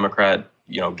see Democrat,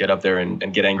 get up there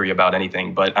and get angry about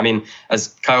anything. But I mean, as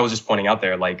Kyle was just pointing out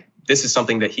there, like this is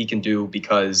something that he can do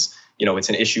because, it's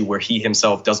an issue where he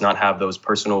himself does not have those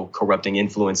personal corrupting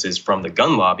influences from the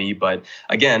gun lobby. But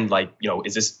again,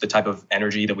 is this the type of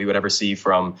energy that we would ever see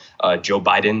from Joe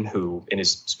Biden, who in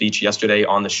his speech yesterday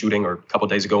on the shooting or a couple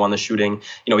of days ago on the shooting,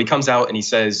 he comes out and he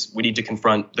says, we need to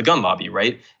confront the gun lobby,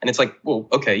 right? And it's like, well,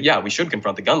 okay, yeah, we should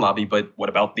confront the gun lobby, but what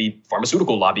about the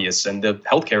pharmaceutical lobbyists and the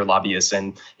healthcare lobbyists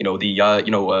and,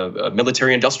 the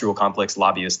military industrial complex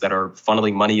lobbyists that are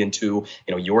funneling money into,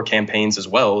 your campaigns as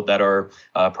well, that are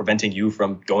preventing you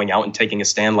from going out and taking a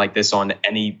stand like this on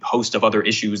any host of other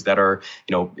issues that are,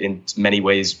 in many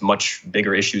ways, much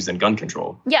bigger issues than gun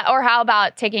control. Yeah. Or how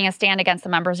about taking a stand against the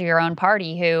members of your own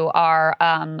party who are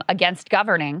against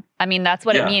governing? I mean, that's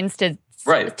what it means to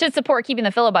support keeping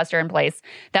the filibuster in place.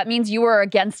 That means you are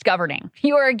against governing.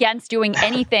 You are against doing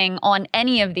anything on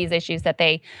any of these issues that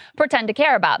they pretend to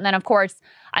care about. And then, of course,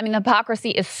 I mean, the hypocrisy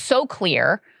is so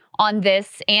clear on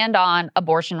this and on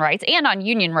abortion rights and on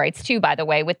union rights too, by the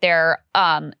way, with their,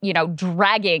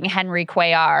 dragging Henry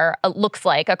Cuellar, looks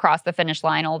like, across the finish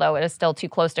line, although it is still too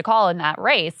close to call in that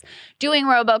race, doing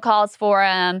robocalls for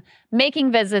him,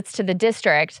 making visits to the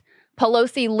district.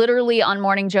 Pelosi literally on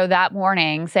Morning Joe that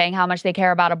morning saying how much they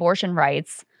care about abortion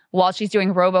rights while she's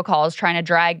doing robocalls trying to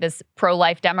drag this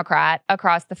pro-life Democrat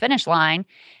across the finish line.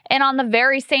 And on the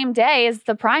very same day as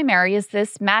the primary is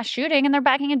this mass shooting, and they're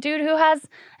backing a dude who has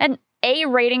an A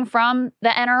rating from the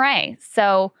NRA.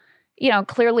 So,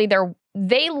 clearly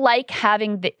they like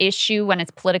having the issue when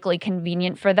it's politically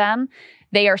convenient for them.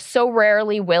 They are so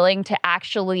rarely willing to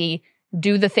actually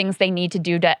do the things they need to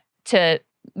do to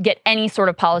get any sort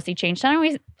of policy change.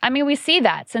 We see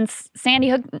that since Sandy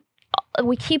Hook.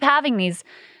 We keep having these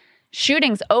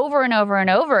shootings over and over and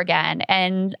over again.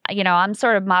 And, I'm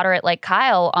sort of moderate like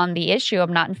Kyle on the issue.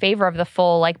 I'm not in favor of the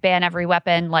full ban every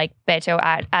weapon like Beto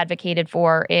advocated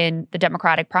for in the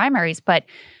Democratic primaries. But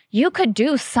you could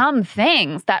do some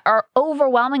things that are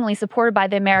overwhelmingly supported by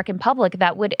the American public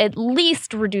that would at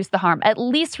least reduce the harm, at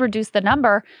least reduce the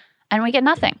number, and we get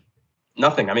nothing.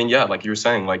 Nothing. Like you were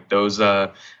saying, like those,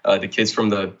 the kids from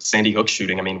the Sandy Hook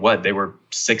shooting, they were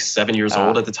 6-7 years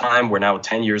old at the time. We're now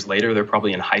 10 years later. They're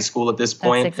probably in high school at this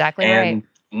point. That's exactly right.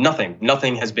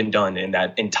 Nothing has been done in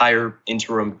that entire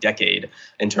interim decade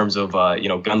in terms of,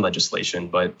 gun legislation,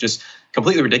 but just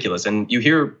completely ridiculous. And you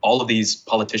hear all of these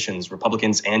politicians,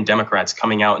 Republicans and Democrats,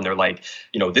 coming out and they're like,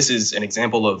 this is an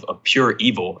example of pure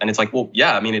evil. And it's like, well,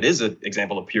 yeah, it is an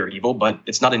example of pure evil, but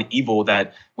it's not an evil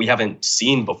that we haven't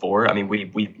seen before.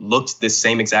 We looked this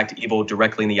same exact evil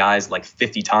directly in the eyes like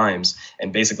 50 times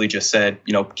and basically just said,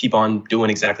 keep on doing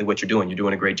exactly what you're doing. You're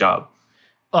doing a great job.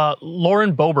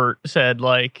 Lauren Boebert said,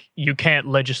 you can't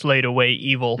legislate away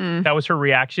evil. That was her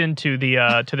reaction to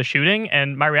the shooting.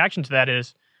 And my reaction to that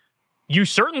is, you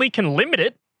certainly can limit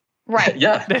it. Right.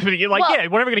 Yeah. We're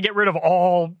never going to get rid of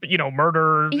all,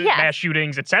 murder, mass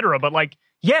shootings, etc. But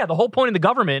the whole point of the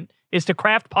government is to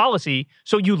craft policy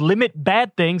so you limit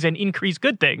bad things and increase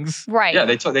good things. Right. Yeah,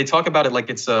 they talk about it like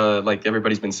it's like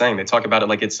everybody's been saying. They talk about it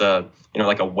like it's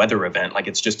like a weather event, like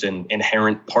it's just an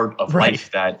inherent part of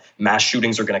life that mass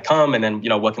shootings are going to come, and then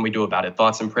what can we do about it?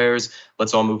 Thoughts and prayers.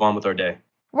 Let's all move on with our day.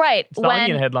 Right. It's the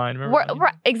Onion headline. Remember?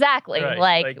 Right, exactly.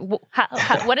 Right.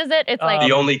 What is it? It's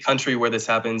the only country where this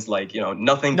happens, nothing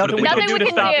we can do to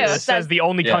stop this. It says the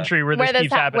only country where this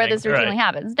keeps happening. Where this routinely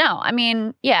happens. No,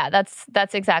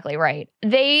 that's exactly right.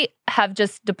 They have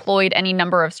just deployed any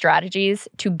number of strategies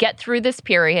to get through this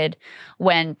period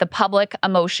when the public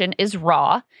emotion is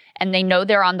raw and they know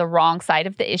they're on the wrong side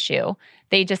of the issue.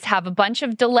 They just have a bunch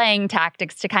of delaying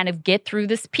tactics to kind of get through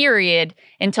this period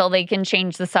until they can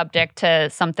change the subject to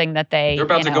something that they're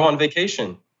about to go on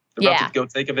vacation. They're about to go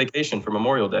take a vacation for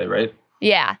Memorial Day, right?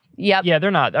 Yeah. Yep. Yeah,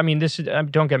 they're not. This is,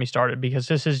 don't get me started, because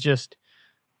this is just,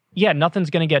 nothing's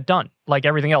going to get done. Like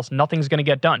everything else, nothing's going to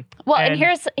get done. Well, and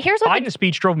here's what Biden's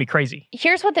speech drove me crazy.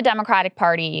 Here's what the Democratic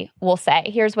Party will say.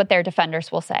 Here's what their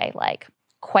defenders will say.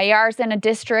 Cuellar's in a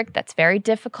district that's very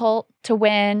difficult to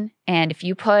win, and if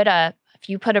you put a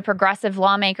progressive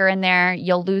lawmaker in there,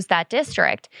 you'll lose that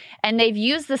district. And they've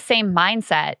used the same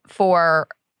mindset for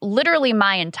literally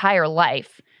my entire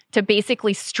life to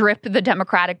basically strip the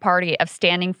Democratic Party of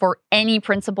standing for any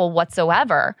principle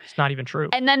whatsoever. It's not even true.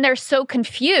 And then they're so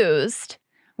confused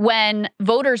when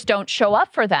voters don't show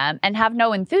up for them and have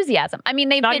no enthusiasm.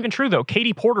 They've not even true, though.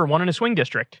 Katie Porter won in a swing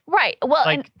district. Right. Well,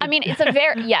 it's a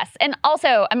very, yes. And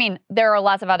also, there are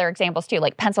lots of other examples, too.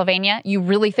 Like Pennsylvania, you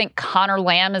really think Connor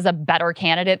Lamb is a better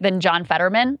candidate than John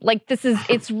Fetterman?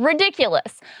 It's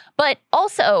ridiculous. But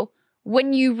also,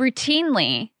 when you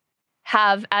routinely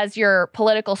have as your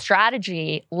political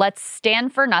strategy, let's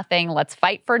stand for nothing, let's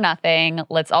fight for nothing,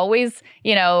 let's always,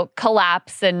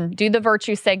 collapse and do the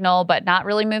virtue signal, but not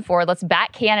really move forward. Let's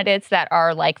back candidates that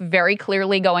are very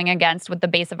clearly going against what the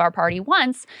base of our party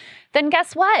wants. Then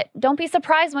guess what? Don't be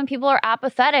surprised when people are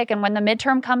apathetic and when the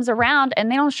midterm comes around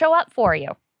and they don't show up for you.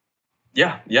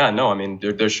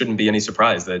 There shouldn't be any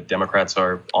surprise that Democrats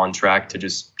are on track to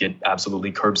just get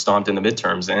absolutely curb stomped in the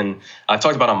midterms. And I've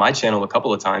talked about on my channel a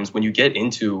couple of times, when you get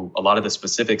into a lot of the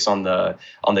specifics on the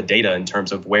data in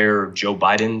terms of where Joe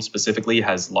Biden specifically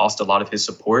has lost a lot of his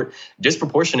support,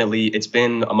 disproportionately, it's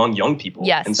been among young people.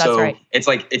 Yes, and that's so right.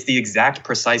 It's the exact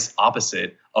precise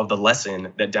opposite of the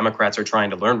lesson that Democrats are trying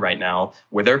to learn right now,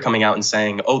 where they're coming out and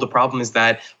saying, oh, the problem is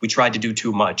that we tried to do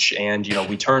too much and,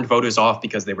 we turned voters off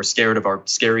because they were scared of our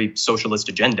scary socialist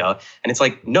agenda. And it's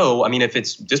like, no, I mean, if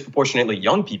it's disproportionately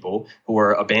young people who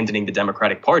are abandoning the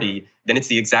Democratic Party, then it's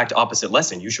the exact opposite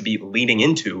lesson. You should be leaning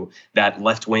into that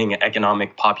left-wing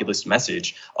economic populist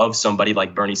message of somebody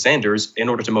like Bernie Sanders in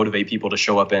order to motivate people to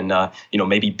show up and,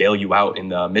 maybe bail you out in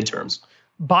the midterms.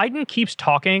 Biden keeps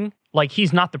talking like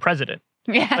he's not the president.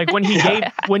 Yeah. Like when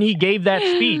he gave that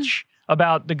speech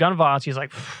about the gun violence, he's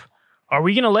like, "Are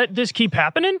we going to let this keep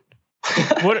happening?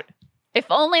 What? If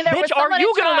only there was Bitch, are someone you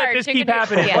in going to let charge this who keep could do-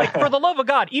 happening? Yeah. Like, for the love of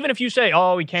God, even if you say,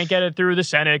 oh, he can't get it through the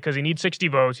Senate because he needs 60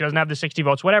 votes, he doesn't have the 60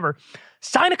 votes, whatever,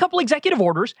 sign a couple executive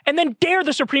orders and then dare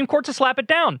the Supreme Court to slap it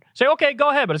down. Say, okay, go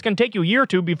ahead, but it's going to take you a year or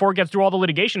two before it gets through all the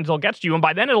litigation until it gets to you, and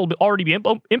by then it'll already be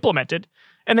implemented.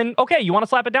 And then, okay, you want to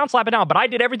slap it down, but I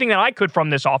did everything that I could from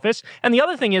this office. And the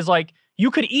other thing is, like, you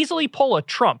could easily pull a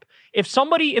Trump. If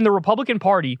somebody in the Republican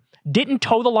Party didn't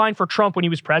toe the line for Trump when he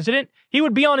was president, he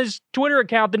would be on his Twitter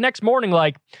account the next morning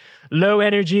like, low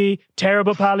energy,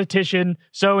 terrible politician,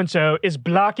 so-and-so is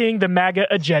blocking the MAGA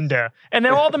agenda. And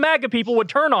then all the MAGA people would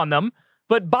turn on them.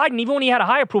 But Biden, even when he had a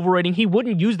high approval rating, he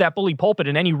wouldn't use that bully pulpit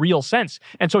in any real sense.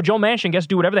 And so Joe Manchin gets to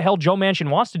do whatever the hell Joe Manchin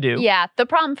wants to do. Yeah, the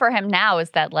problem for him now is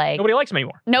that, like, Nobody likes him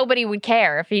anymore. nobody would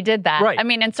care if he did that. Right. I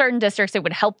mean, in certain districts, it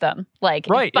would help them. Like,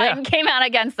 Right, if Biden came out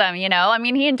against them, I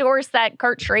mean, he endorsed that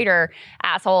Kurt Schrader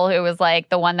asshole who was, like,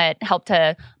 the one that helped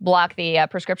to block the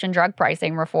prescription drug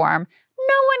pricing reform.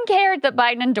 No one cared that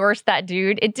Biden endorsed that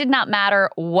dude. It did not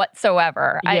matter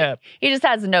whatsoever. Yeah. He just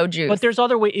has no juice. But there's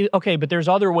other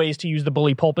ways to use the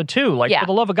bully pulpit too. Like, Yeah. for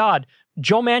the love of God,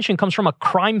 Joe Manchin comes from a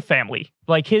crime family.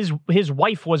 Like, his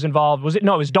wife was involved.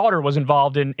 His daughter was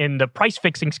involved in the price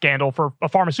fixing scandal for a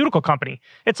pharmaceutical company.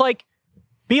 It's like,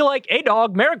 be like, hey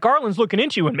dog, Merrick Garland's looking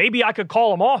into you and maybe I could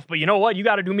call him off, but you know what? You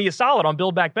got to do me a solid on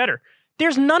Build Back Better.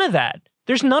 There's none of that.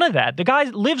 The guy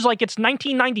lives like it's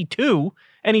 1992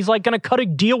 and he's like going to cut a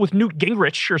deal with Newt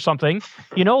Gingrich or something.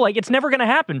 Like, it's never going to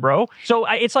happen, bro. So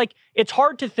it's like, it's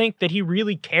hard to think that he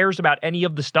really cares about any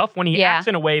of the stuff when he acts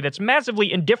in a way that's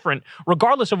massively indifferent,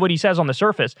 regardless of what he says on the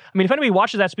surface. I mean, if anybody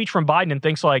watches that speech from Biden and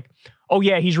thinks like, oh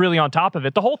yeah, he's really on top of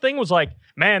it. The whole thing was like,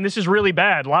 man, this is really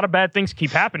bad. A lot of bad things keep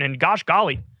happening. Gosh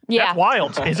golly. Yeah. That's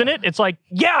wild, isn't it? It's like,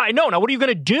 yeah, I know. Now, what are you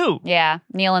going to do? Yeah,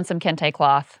 kneel in some kente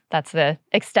cloth. That's the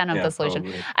extent of the solution.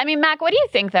 Probably. I mean, Mac, what do you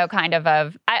think, though,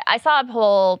 I saw a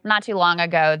poll not too long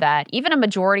ago that even a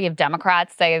majority of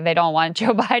Democrats say they don't want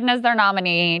Joe Biden as their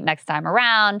nominee next time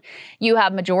around. You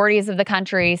have majorities of the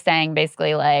country saying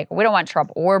basically like, we don't want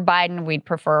Trump or Biden.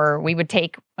 We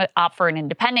would opt for an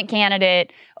independent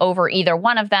candidate over either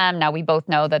one of them. Now, we both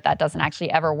know that doesn't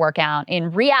actually ever work out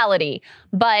in reality.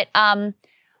 But,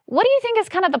 what do you think is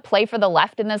kind of the play for the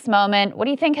left in this moment? What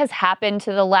do you think has happened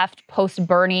to the left post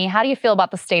Bernie? How do you feel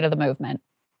about the state of the movement?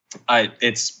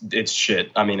 It's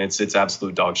shit. I mean, it's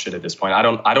absolute dog shit at this point. I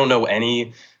don't know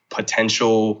any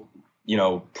potential,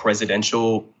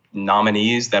 presidential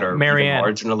nominees that are Marianne.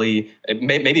 marginally,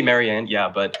 maybe Marianne, yeah,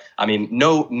 but I mean,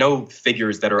 no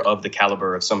figures that are of the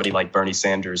caliber of somebody like Bernie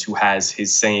Sanders, who has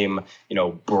his same,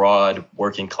 broad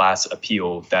working class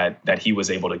appeal that he was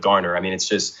able to garner. I mean,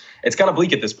 it's kind of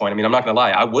bleak at this point. I mean, I'm not going to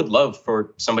lie. I would love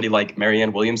for somebody like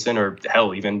Marianne Williamson or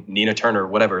hell, even Nina Turner,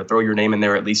 whatever, throw your name in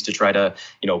there at least to try to,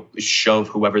 shove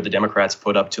whoever the Democrats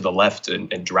put up to the left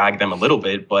and drag them a little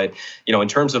bit. But, in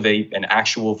terms of an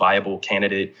actual viable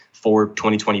candidate for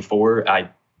 2024, I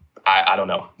don't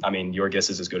know. I mean, your guess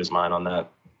is as good as mine on that.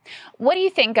 What do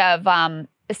you think of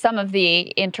some of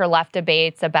the inter-left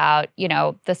debates about,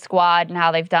 the squad and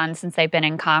how they've done since they've been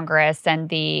in Congress and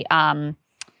the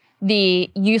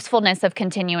usefulness of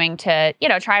continuing to,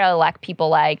 try to elect people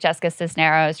like Jessica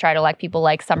Cisneros, try to elect people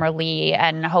like Summer Lee,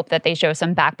 and hope that they show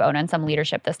some backbone and some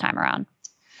leadership this time around?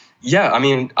 Yeah, I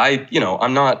mean,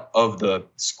 I'm not of the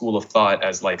school of thought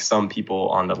as like some people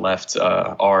on the left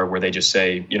are, where they just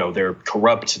say, they're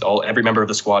corrupt. Every member of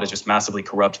the squad is just massively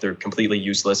corrupt. They're completely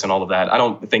useless and all of that. I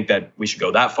don't think that we should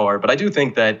go that far, but I do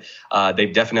think that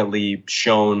they've definitely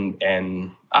shown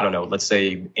let's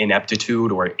say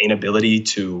ineptitude or inability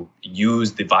to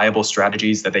use the viable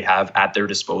strategies that they have at their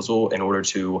disposal in order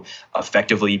to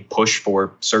effectively push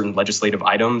for certain legislative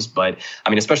items. But I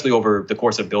mean, especially over the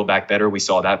course of Build Back Better, we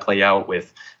saw that play out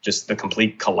with just the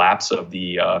complete collapse of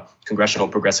the Congressional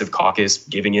Progressive Caucus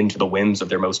giving in to the whims of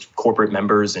their most corporate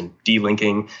members and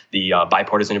delinking the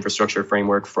bipartisan infrastructure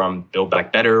framework from Build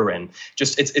Back Better. And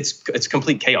just it's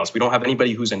complete chaos. We don't have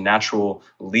anybody who's a natural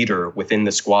leader within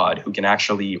the squad who can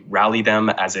actually rally them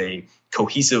as a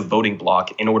cohesive voting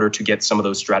bloc in order to get some of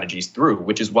those strategies through,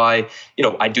 which is why,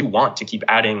 I do want to keep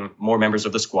adding more members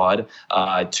of the squad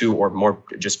or more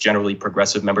just generally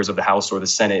progressive members of the House or the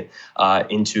Senate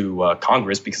into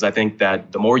Congress, because I think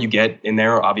that the more you get in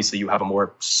there, obviously you have a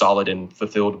more solid and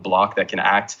fulfilled bloc that can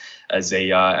act as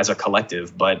a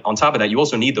collective. But on top of that, you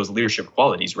also need those leadership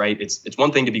qualities, right? It's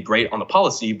one thing to be great on the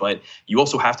policy, but you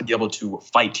also have to be able to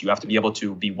fight. You have to be able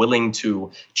to be willing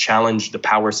to challenge the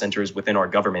power centers within our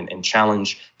government and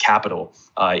challenge capital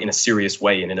in a serious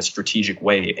way and in a strategic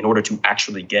way in order to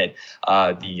actually get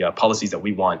the policies that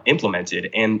we want implemented.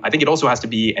 And I think it also has to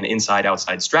be an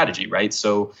inside-outside strategy, right?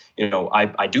 So,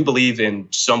 I do believe in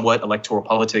somewhat electoral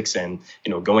politics and,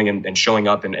 going and showing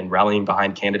up and rallying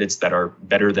behind candidates that are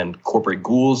better than corporate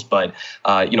ghouls. But,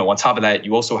 on top of that,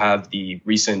 you also have the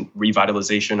recent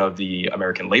revitalization of the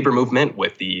American labor movement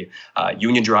with the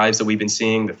union drives that we've been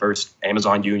seeing. The first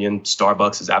Amazon union,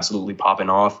 Starbucks is absolutely popping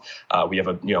off. We have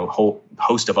a whole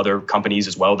host of other companies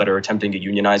as well that are attempting to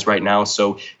unionize right now.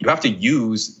 So you have to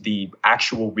use the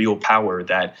actual real power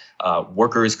that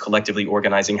workers collectively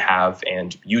organizing have,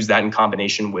 and use that in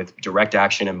combination with direct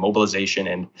action and mobilization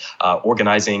and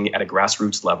organizing at a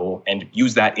grassroots level, and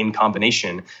use that in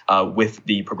combination with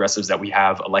the progressives that we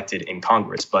have elected in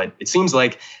Congress. But it seems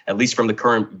like, at least from the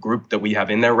current group that we have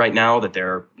in there right now, that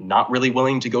they're not really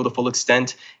willing to go the full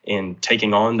extent in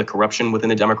taking on the corruption within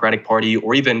the Democratic Party,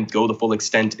 or even go the full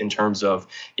extent in terms of,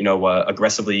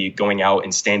 aggressively going out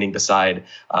and standing beside,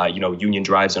 union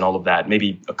drives and all of that.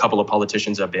 Maybe a couple of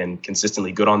politicians have been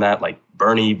consistently good on that, like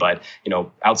Bernie, but,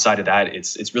 outside of that,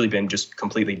 it's really been just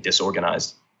completely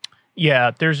disorganized.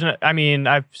 Yeah,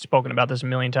 I've spoken about this a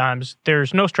million times.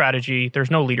 There's no strategy.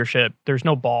 There's no leadership. There's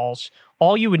no balls.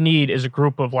 All you would need is a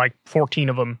group of 14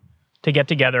 of them to get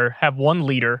together, have one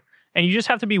leader, and you just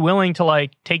have to be willing to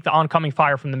take the oncoming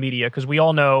fire from the media, because we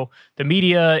all know the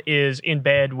media is in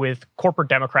bed with corporate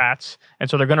Democrats, and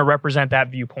so they're going to represent that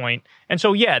viewpoint. And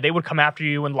so, yeah, they would come after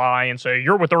you and lie and say,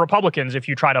 you're with the Republicans if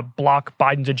you try to block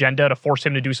Biden's agenda to force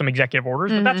him to do some executive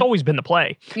orders. But that's always been the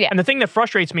play. Yeah. And the thing that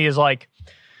frustrates me is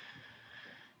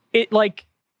it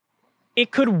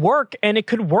could work, and it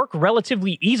could work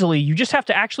relatively easily. You just have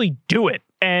to actually do it,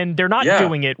 and they're not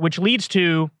doing it, which leads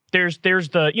to there's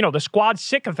the squad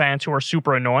sycophants who are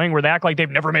super annoying, where they act like they've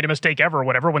never made a mistake ever or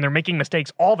whatever, when they're making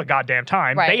mistakes all the goddamn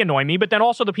time. Right. They annoy me. But then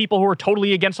also the people who are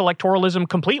totally against electoralism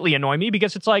completely annoy me,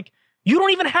 because it's you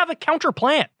don't even have a counter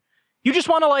plan. You just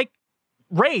want to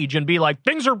rage and be like,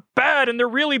 things are bad and they're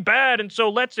really bad, and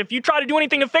so if you try to do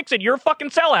anything to fix it, you're a fucking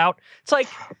sellout. It's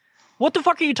what the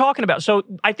fuck are you talking about? So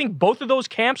I think both of those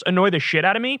camps annoy the shit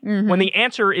out of me when the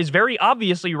answer is very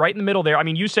obviously right in the middle there. I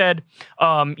mean, you said,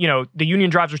 the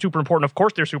union drives are super important. Of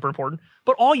course they're super important.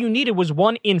 But all you needed was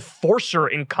one enforcer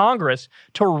in Congress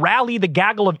to rally the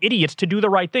gaggle of idiots to do the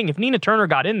right thing. If Nina Turner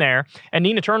got in there and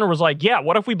Nina Turner was like, yeah,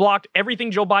 what if we blocked everything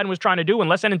Joe Biden was trying to do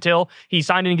unless and until he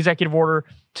signed an executive order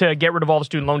to get rid of all the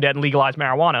student loan debt and legalize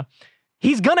marijuana?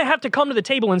 He's going to have to come to the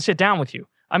table and sit down with you.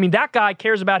 I mean, that guy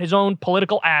cares about his own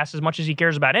political ass as much as he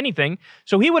cares about anything.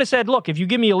 So he would have said, look, if you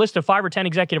give me a list of 5 or 10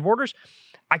 executive orders,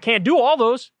 I can't do all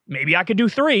those. Maybe I could do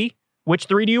 3. Which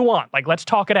 3 do you want? Let's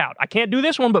talk it out. I can't do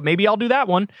this one, but maybe I'll do that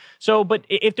one. So, but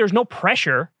if there's no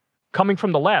pressure coming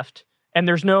from the left, and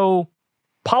there's no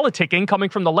politicking coming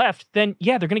from the left, then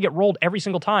yeah, they're going to get rolled every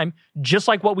single time, just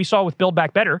like what we saw with Build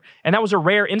Back Better. And that was a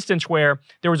rare instance where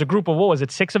there was a group of,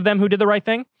 6 of them who did the right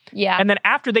thing? Yeah. And then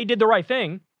after they did the right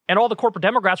thing, and all the corporate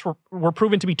Democrats were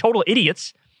proven to be total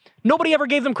idiots, nobody ever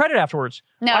gave them credit afterwards.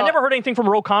 No. I never heard anything from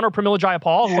Ro Khanna or Pramila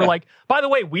Jayapal who were like, by the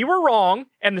way, we were wrong,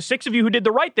 and the 6 of you who did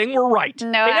the right thing were right.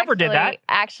 No, they never did that.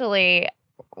 Actually,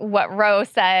 what Ro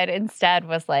said instead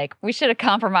was we should have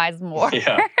compromised more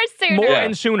sooner. More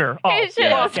and sooner. Oh,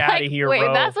 fuck out of here, wait,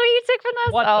 Ro. That's what you took from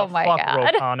this? What my fuck, God.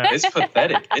 Ro Khanna? It's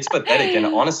pathetic. It's pathetic. And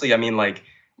honestly, I mean,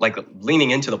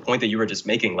 leaning into the point that you were just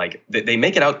making, they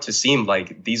make it out to seem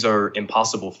like these are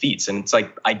impossible feats. And it's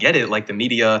I get it. The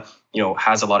media,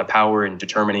 has a lot of power in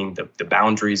determining the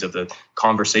boundaries of the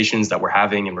conversations that we're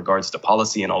having in regards to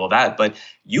policy and all of that. But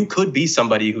you could be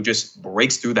somebody who just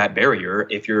breaks through that barrier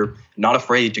if you're not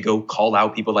afraid to go call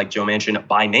out people like Joe Manchin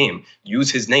by name, use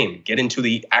his name, get into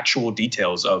the actual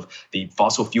details of the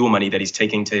fossil fuel money that he's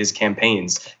taking to his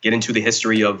campaigns, get into the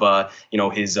history of,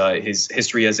 his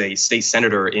history as a state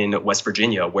senator in West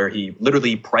Virginia, where he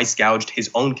literally price gouged his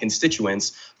own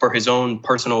constituents for his own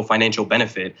personal financial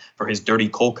benefit for his dirty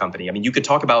coal company. I mean, you could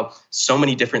talk about so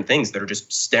many different things that are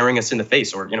just staring us in the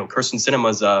face, or, Kirsten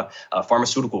Sinema's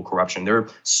pharmaceutical corruption. There are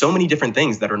so many different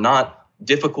things that are not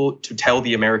difficult to tell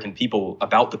the American people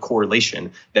about the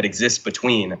correlation that exists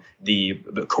between the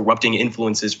corrupting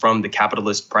influences from the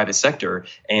capitalist private sector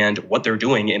and what they're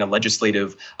doing in a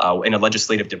legislative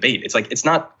debate. It's like, it's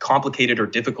not complicated or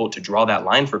difficult to draw that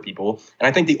line for people. And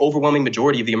I think the overwhelming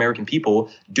majority of the American people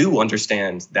do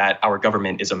understand that our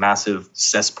government is a massive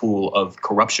cesspool of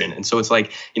corruption. And so it's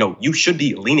like, you should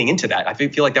be leaning into that. I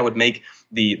feel like that would make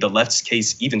the left's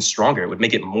case even stronger. It would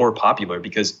make it more popular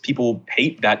because people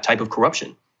hate that type of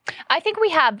corruption. I think we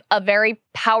have a very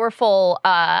powerful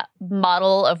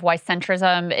model of why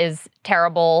centrism is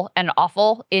terrible and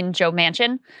awful in Joe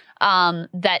Manchin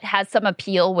that has some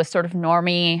appeal with sort of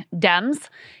normie Dems.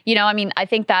 I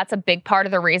think that's a big part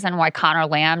of the reason why Conor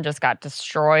Lamb just got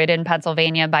destroyed in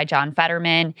Pennsylvania by John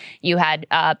Fetterman. You had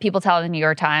people telling the New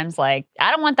York Times, like,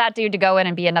 I don't want that dude to go in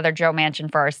and be another Joe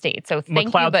Manchin for our state. So thank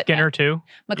you. McLeod Skinner, too.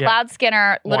 McLeod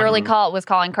Skinner literally was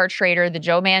calling Kurt Schrader the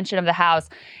Joe Manchin of the House.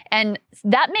 And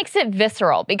that makes it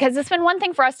visceral because it's been one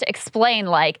thing for us to explain,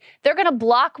 like, they're going to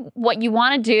block what you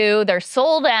want to do. They're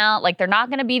sold out. Like, they're not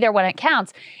going to be there when it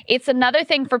counts. It's another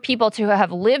thing for people to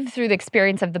have lived through the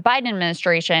experience of the Biden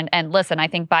administration. And listen, I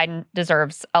think Biden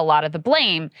deserves a lot of the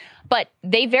blame, but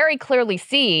they very clearly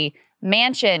see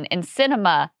Manchin and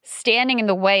Sinema standing in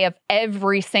the way of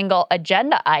every single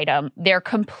agenda item. They're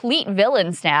complete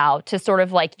villains now to sort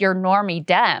of like your normie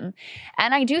Dem.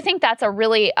 And I do think that's a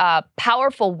really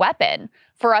powerful weapon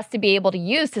for us to be able to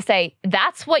use to say,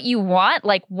 that's what you want?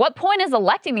 Like, what point is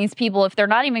electing these people if they're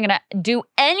not even going to do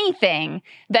anything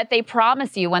that they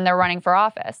promise you when they're running for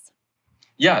office?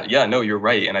 Yeah, no, you're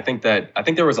right. And I think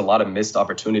there was a lot of missed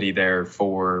opportunity there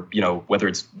for, whether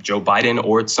it's Joe Biden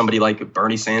or it's somebody like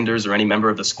Bernie Sanders or any member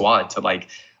of the squad to like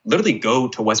literally go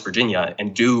to West Virginia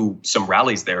and do some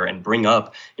rallies there and bring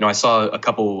up, I saw a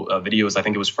couple of videos, I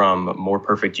think it was from More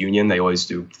Perfect Union. They always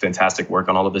do fantastic work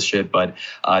on all of this shit. But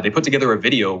they put together a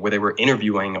video where they were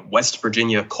interviewing West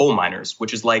Virginia coal miners,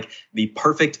 which is like the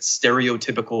perfect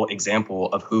stereotypical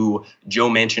example of who Joe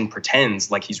Manchin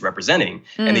pretends like he's representing.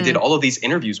 And they did all of these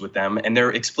interviews with them. And they're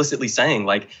explicitly saying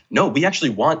like, no, we actually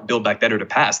want Build Back Better to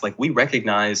pass. Like, we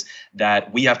recognize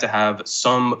that we have to have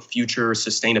some future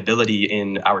sustainability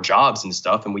in our jobs and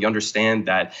stuff. And we understand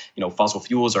that, fossil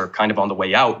fuels are kind of on the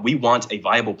way out. We want a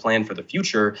viable plan for the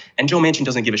future. And Joe Manchin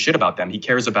doesn't give a shit about them. He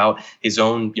cares about his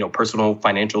own, personal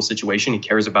financial situation. He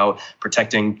cares about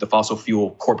protecting the fossil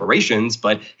fuel corporations,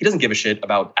 but he doesn't give a shit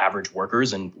about average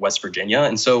workers in West Virginia.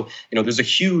 And so, there's a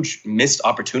huge missed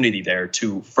opportunity there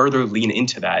to further lean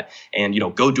into that and,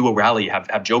 go do a rally,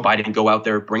 have Joe Biden go out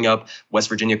there, bring up West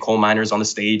Virginia coal miners on the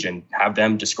stage and have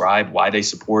them describe why they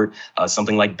support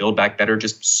something like Build Back Better.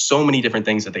 Just so many different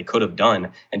things that they could have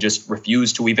done and just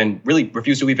refused to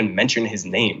even mention his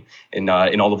name in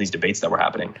all of these debates that were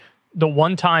happening. The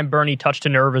one time Bernie touched a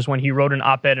nerve is when he wrote an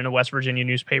op-ed in a West Virginia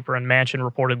newspaper and Manchin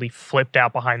reportedly flipped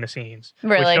out behind the scenes.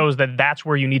 Really? Which shows that that's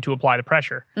where you need to apply the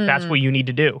pressure. That's what you need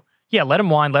to do. Yeah, let him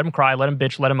whine, let him cry, let him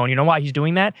bitch, let him moan. You know why he's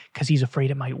doing that? Because he's afraid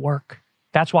it might work.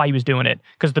 That's why he was doing it.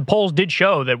 Because the polls did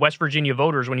show that West Virginia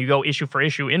voters, when you go issue for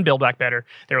issue in Build Back Better,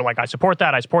 they were like, I support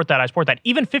that, I support that, I support that.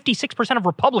 Even 56% of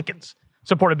Republicans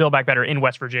supported Build Back Better in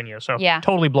West Virginia. So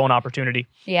totally blown opportunity.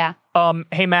 Yeah.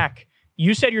 Hey, Mac,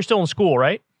 you said you're still in school,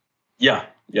 right? Yeah.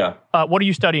 What are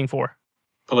you studying for?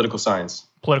 Political science.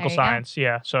 Political science,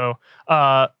 yeah. So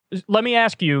let me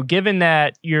ask you, given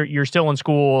that you're still in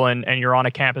school and you're on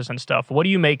a campus and stuff, what do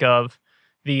you make of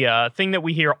the thing that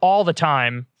we hear all the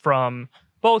time from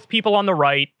both people on the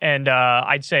right and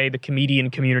I'd say the comedian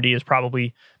community is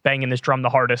probably banging this drum the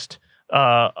hardest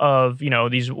of,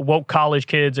 these woke college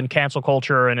kids and cancel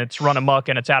culture and it's run amok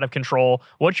and it's out of control.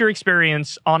 What's your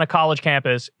experience on a college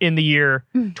campus in the year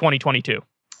 2022?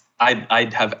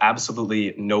 I'd have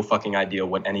absolutely no fucking idea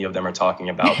what any of them are talking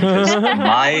about because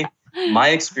my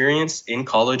experience in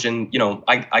college and,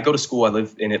 I go to school, I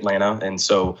live in Atlanta. And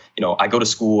so, I go to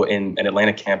school in an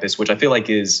Atlanta campus, which I feel like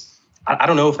is, I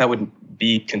don't know if that would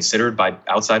be considered by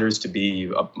outsiders to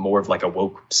be more of like a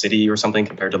woke city or something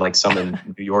compared to like some in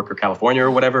New York or California or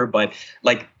whatever. But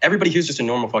like everybody here's just a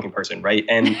normal fucking person, right?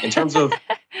 And in terms of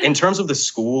the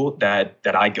school that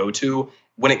I go to,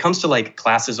 when it comes to like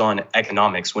classes on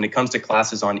economics, when it comes to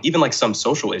classes on even like some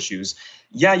social issues,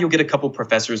 yeah, you'll get a couple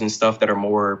professors and stuff that are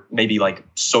more maybe like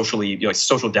socially, like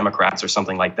social democrats or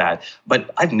something like that. But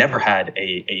I've never had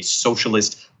a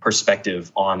socialist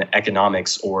perspective on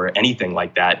economics or anything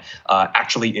like that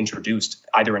actually introduced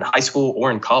either in high school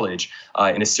or in college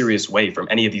in a serious way from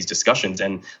any of these discussions.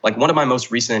 And like one of my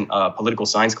most recent political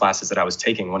science classes that I was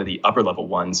taking, one of the upper level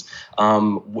ones,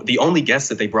 the only guest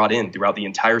that they brought in throughout the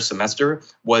entire semester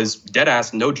was dead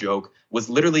ass, no joke, was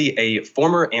literally a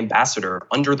former ambassador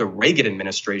under the Reagan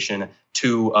administration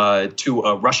to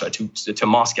Russia, to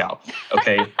Moscow.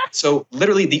 Okay, so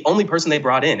literally the only person they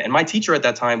brought in, and my teacher at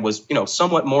that time was,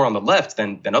 somewhat more on the left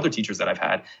than other teachers that I've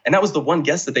had, and that was the one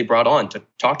guest that they brought on to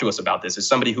talk to us about this, is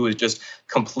somebody who was just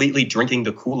completely drinking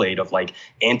the Kool-Aid of like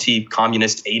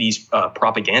anti-communist 80s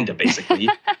propaganda, basically,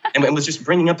 and was just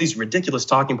bringing up these ridiculous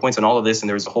talking points and all of this, and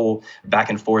there was a whole back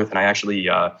and forth, and I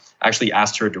actually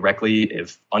asked her directly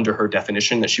if, under her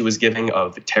definition that she was giving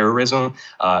of terrorism,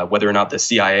 whether or not the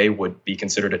CIA would be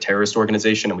considered a terrorist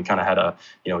organization, and we kind of had a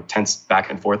tense back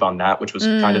and forth on that, which was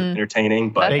kind of entertaining.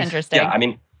 But that's interesting. Yeah, I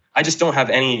mean, I just don't have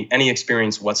any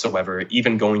experience whatsoever,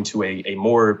 even going to a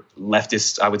more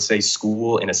leftist, I would say,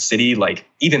 school in a city. Like,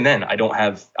 even then,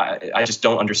 I just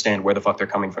don't understand where the fuck they're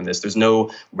coming from this. There's no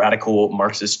radical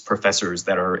Marxist professors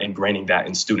that are ingraining that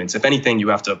in students. If anything, you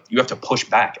have to push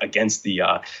back against the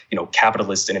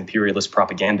capitalist and imperialist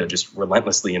propaganda just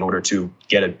relentlessly in order to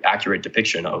get an accurate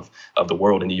depiction of the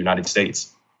world in the United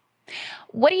States.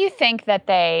 What do you think that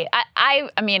I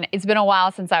mean, it's been a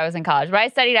while since I was in college, but I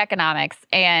studied economics,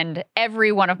 and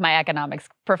every one of my economics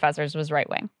professors was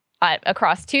right-wing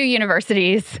across two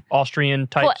universities. Austrian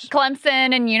types.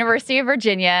 Clemson and University of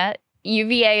Virginia.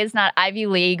 UVA is not Ivy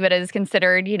League, but is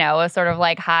considered, a sort of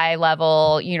like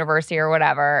high-level university or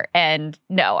whatever. And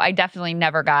no, I definitely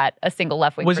never got a single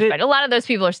left-wing perspective. A lot of those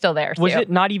people are still there. Was it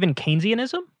not even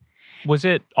Keynesianism? Was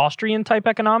it Austrian type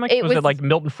economics? Was it like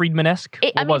Milton Friedman-esque?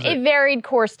 It varied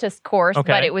course to course,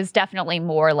 okay, but it was definitely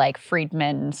more like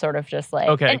Friedman, sort of just like,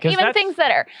 okay, and even things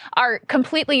that are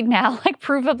completely now like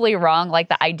provably wrong, like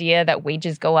the idea that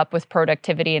wages go up with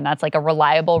productivity and that's like a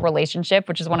reliable relationship,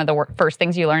 which is one of the first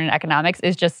things you learn in economics,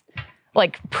 is just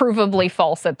like provably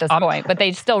false at this point, but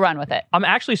they still run with it. I'm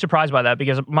actually surprised by that,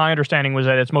 because my understanding was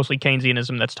that it's mostly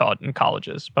Keynesianism that's taught in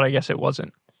colleges, but I guess it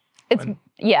wasn't. I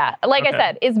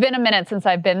said, it's been a minute since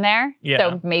I've been there,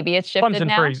 so maybe it's shifted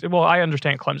Clemson, now. I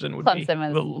understand Clemson would be a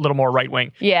little more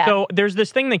right-wing. Yeah. So there's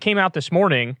this thing that came out this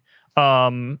morning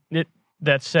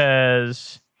that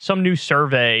says, some new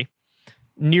survey,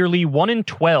 nearly 1 in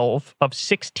 12 of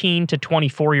 16 to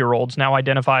 24-year-olds now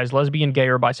identify as lesbian, gay,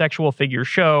 or bisexual, figures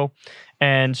show.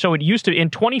 And so it used to, in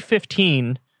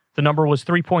 2015, the number was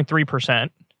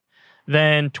 3.3%.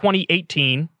 Then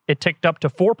 2018, it ticked up to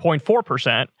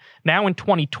 4.4%. Now in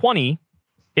 2020,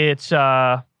 it's,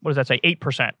 what does that say,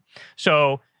 8%.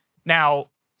 So now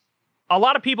a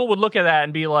lot of people would look at that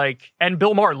and be like, and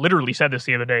Bill Maher literally said this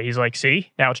the other day. He's like,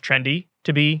 see, now it's trendy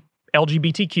to be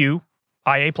LGBTQ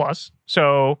IA+.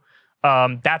 So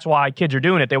that's why kids are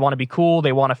doing it. They want to be cool.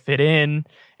 They want to fit in.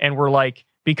 And we're like,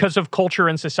 because of culture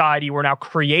and society, we're now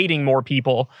creating more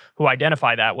people who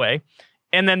identify that way.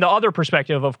 And then the other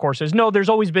perspective, of course, is no, there's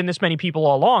always been this many people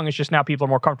all along. It's just now people are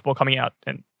more comfortable coming out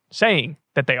and saying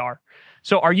that they are.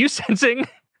 So are you sensing,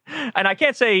 and I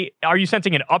can't say, are you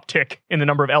sensing an uptick in the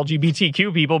number of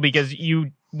LGBTQ people because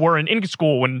you weren't in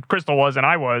school when Crystal was and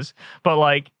I was, but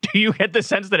like, do you get the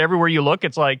sense that everywhere you look,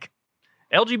 it's like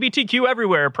LGBTQ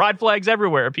everywhere, pride flags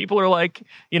everywhere. People are like,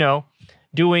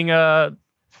 doing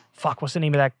what's the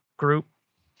name of that group?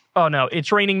 Oh no,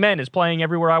 It's Raining Men is playing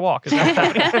everywhere I walk. Is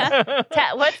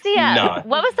that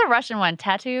what was the Russian one?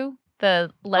 Tattoo? The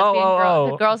lesbian girl,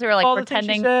 the girls who were like all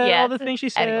pretending. All the things she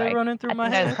said running through my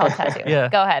head. It's called Tattoo. Yeah.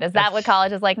 Go ahead. Is that what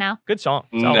college is like now? Good song.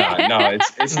 No,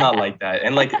 it's not like that.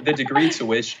 And like the degree to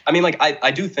which, I mean, like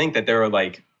I do think that there are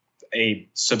like a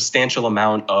substantial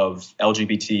amount of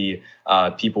LGBT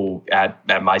people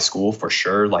at my school, for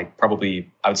sure. Like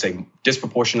probably, I would say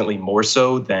disproportionately more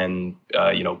so than,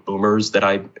 boomers that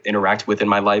I interact with in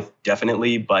my life,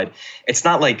 definitely. But it's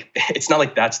not like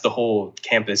that's the whole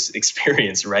campus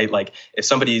experience, right? Like if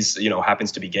somebody's,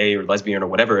 happens to be gay or lesbian or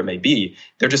whatever it may be,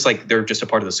 they're just a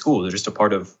part of the school. They're just a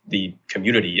part of the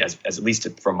community, as at least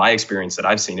from my experience that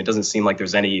I've seen. It doesn't seem like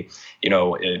there's any,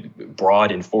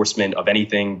 broad enforcement of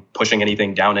anything, pushing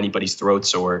anything down anybody's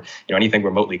throats or, anything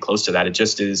remotely close to that.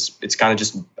 It's kind of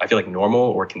just, I feel like, normal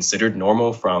or considered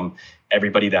normal from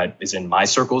everybody that is in my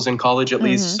circles in college, at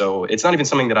least. So it's not even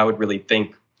something that I would really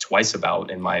think twice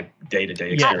about in my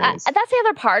day-to-day experience. That's the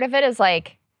other part of it, is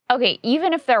like, okay,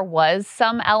 even if there was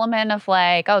some element of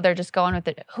like, oh, they're just going with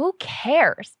it, who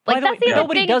cares? Like, that's the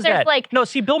other thing. Does that. Like, no,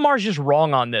 see, Bill Maher's just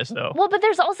wrong on this, though. Well, but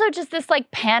there's also just this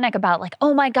like panic about like,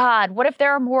 oh my God, what if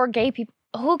there are more gay people?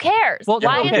 Who cares? Well,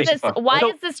 why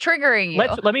is this triggering you?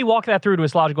 Let me walk that through to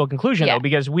its logical conclusion, though,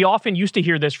 because we often used to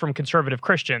hear this from conservative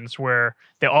Christians where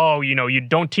you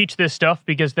don't teach this stuff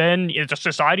because then the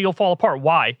society will fall apart.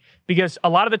 Why? Because a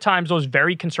lot of the times those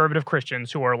very conservative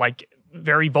Christians who are like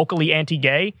very vocally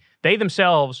anti-gay, they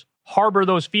themselves harbor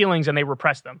those feelings and they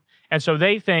repress them. And so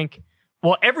they think,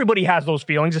 well, everybody has those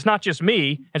feelings. It's not just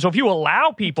me. And so if you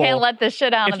allow people, Can't let this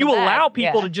shit out. if you allow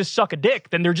people to just suck a dick,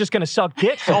 then they're just going to suck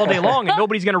dicks all day long, and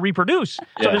nobody's going to reproduce. So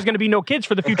there's going to be no kids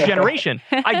for the future generation.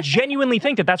 I genuinely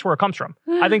think that that's where it comes from.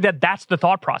 I think that that's the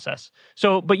thought process.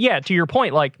 So, but yeah, to your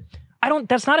point, like,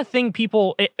 that's not a thing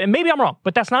people, and maybe I'm wrong,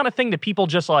 but that's not a thing that people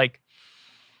just like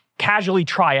casually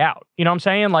try out. You know what I'm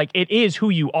saying? Like, it is who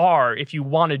you are if you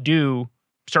want to do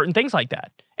certain things like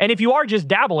that. And if you are just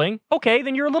dabbling, okay,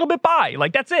 then you're a little bit bi.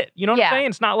 Like, that's it. You know what I'm saying?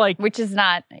 It's not like... Which is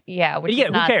not... Yeah, who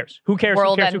cares? Who cares?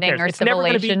 World-ending or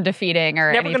civilization defeating or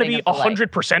anything. It's never going to be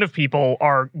 100% of people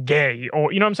are gay.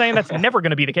 Or, you know what I'm saying? That's never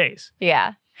going to be the case.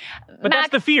 Yeah. But Mac,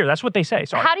 that's the fear. That's what they say.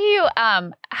 Sorry. How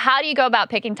do you go about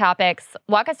picking topics?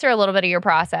 Walk us through a little bit of your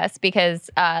process,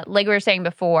 because like we were saying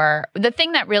before, the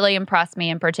thing that really impressed me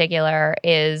in particular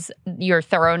is your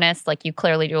thoroughness. Like, you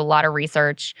clearly do a lot of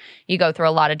research. You go through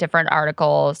a lot of different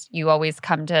articles. You always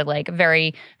come to like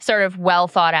very sort of well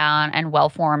thought out and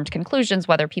well-formed conclusions,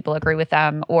 whether people agree with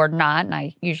them or not. And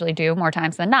I usually do more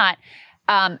times than not.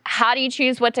 How do you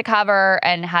choose what to cover,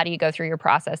 and how do you go through your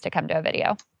process to come to a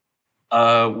video?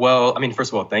 Well, I mean,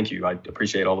 first of all, thank you. I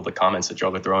appreciate all of the comments that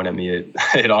y'all are throwing at me.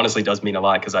 It honestly does mean a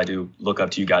lot, because I do look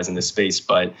up to you guys in this space.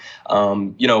 But,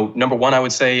 number one, I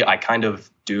would say I kind of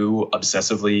do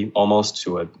obsessively, almost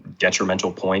to a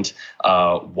detrimental point,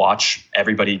 watch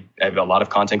everybody, a lot of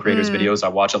content creators' videos. I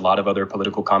watch a lot of other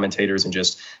political commentators and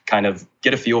just kind of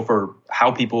get a feel for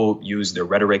how people use their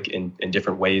rhetoric in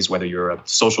different ways, whether you're a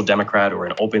social democrat or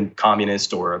an open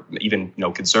communist or even,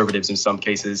 conservatives in some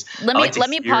cases. Let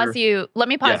me pause you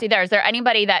there. Is there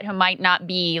anybody who might not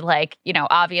be like,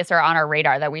 obvious or on our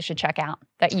radar that we should check out,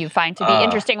 that you find to be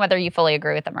interesting, whether you fully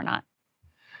agree with them or not?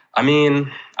 I mean,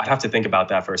 I'd have to think about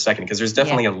that for a second, because there's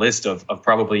definitely a list of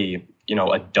probably,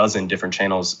 a dozen different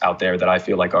channels out there that I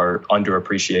feel like are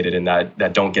underappreciated and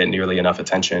that don't get nearly enough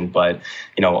attention. But,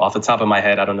 off the top of my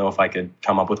head, I don't know if I could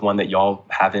come up with one that y'all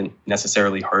haven't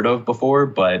necessarily heard of before.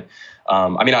 But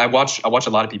I watch a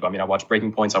lot of people. I watch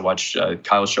Breaking Points. I watch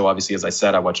Kyle's show, obviously, as I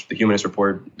said. I watch The Humanist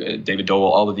Report, David Dole,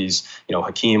 all of these,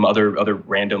 Hakeem, other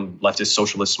random leftist,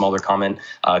 socialist, smaller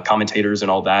commentators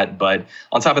and all that. But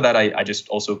on top of that, I just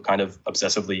also kind of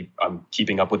obsessively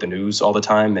keeping up with the news all the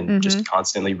time and just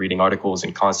constantly reading articles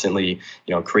and constantly,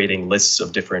 creating lists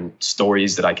of different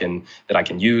stories that I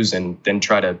can use, and then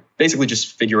try to basically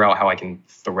just figure out how I can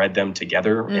thread them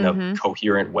together in a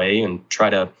coherent way and try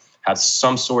to have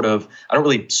some sort of, I don't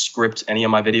really script any of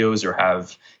my videos or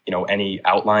have, any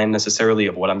outline necessarily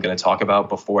of what I'm going to talk about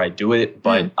before I do it.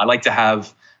 But I like to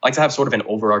have sort of an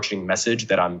overarching message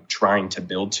that I'm trying to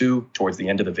build towards the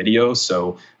end of the video.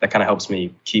 So that kind of helps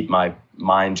me keep my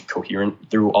mind coherent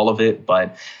through all of it.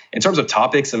 But in terms of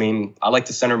topics, I like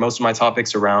to center most of my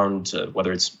topics around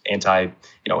whether it's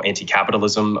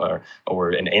anti-capitalism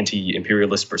or an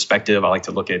anti-imperialist perspective. I like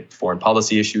to look at foreign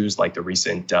policy issues like the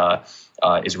recent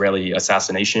Israeli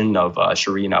assassination of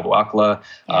Shireen Abu Akleh,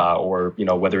 or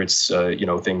whether it's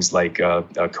things like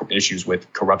issues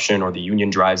with corruption or the union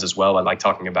drives as well. I like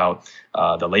talking about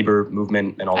the labor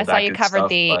movement and all of that. I saw you covered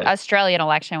the Australian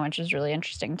election, which is really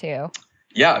interesting too.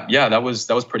 Yeah, that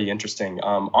was pretty interesting.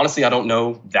 Honestly, I don't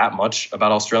know that much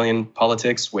about Australian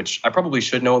politics, which I probably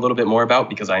should know a little bit more about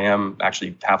because I am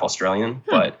actually half Australian.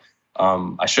 But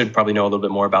I should probably know a little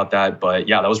bit more about that. But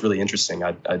yeah, that was really interesting.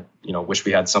 I wish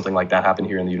we had something like that happen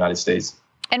here in the United States.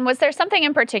 And was there something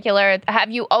in particular?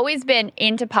 Have you always been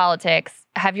into politics?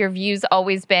 Have your views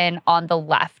always been on the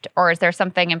left? Or is there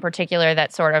something in particular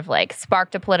that sort of like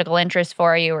sparked a political interest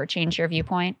for you or changed your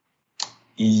viewpoint?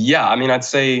 Yeah, I'd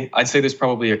say there's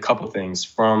probably a couple things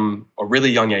from a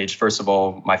really young age. First of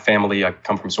all, my family, I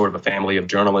come from sort of a family of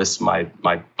journalists.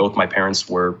 Both my parents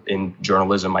were in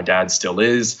journalism. My dad still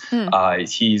is.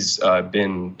 He's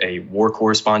been a war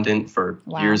correspondent for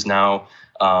years now.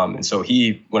 And so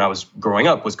he, when I was growing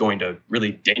up, was going to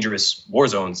really dangerous war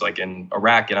zones like in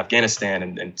Iraq and Afghanistan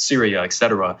and Syria, et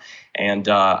cetera. And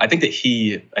I think that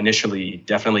he initially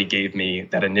definitely gave me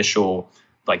that initial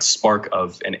spark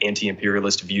of an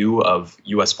anti-imperialist view of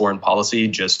U.S. foreign policy,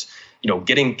 just,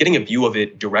 getting a view of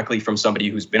it directly from somebody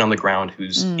who's been on the ground,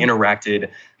 who's interacted,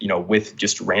 with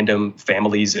just random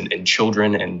families and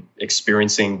children and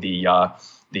experiencing the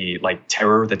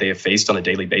terror that they have faced on a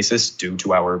daily basis due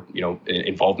to our,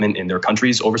 involvement in their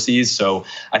countries overseas. So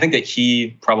I think that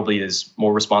he probably is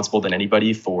more responsible than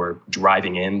anybody for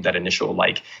driving in that initial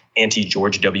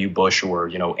anti-George W. Bush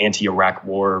or, anti-Iraq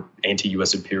war,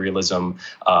 anti-U.S. imperialism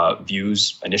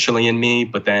views initially in me.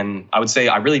 But then I would say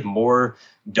I really more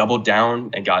doubled down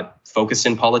and got focused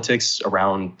in politics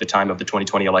around the time of the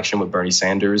 2020 election with Bernie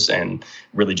Sanders, and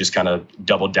really just kind of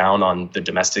doubled down on the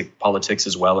domestic politics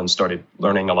as well, and started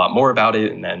learning a lot more about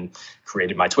it, and then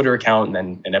created my Twitter account, and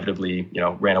then inevitably,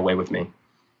 ran away with me.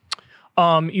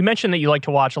 You mentioned that you like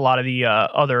to watch a lot of the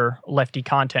other lefty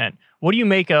content. What do you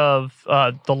make of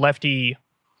the lefty,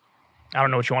 I don't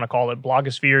know what you want to call it,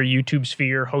 blogosphere, YouTube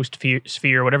sphere, host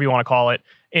sphere, whatever you want to call it,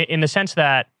 in the sense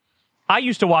that I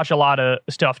used to watch a lot of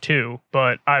stuff too,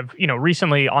 but I've,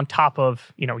 recently, on top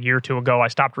of, a year or two ago, I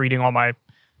stopped reading all my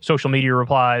social media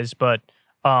replies, but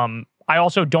I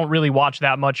also don't really watch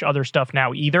that much other stuff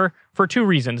now either, for two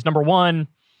reasons. Number one,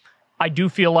 I do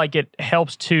feel like it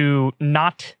helps to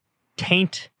not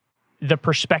taint the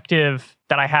perspective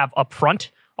that I have up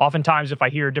front. Oftentimes, if I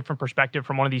hear a different perspective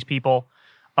from one of these people,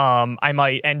 I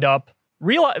might end up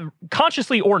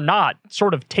consciously or not,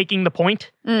 sort of taking the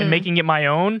point and making it my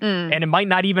own. And it might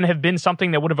not even have been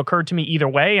something that would have occurred to me either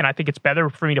way. And I think it's better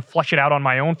for me to flesh it out on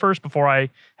my own first before I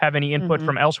have any input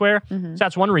from elsewhere. So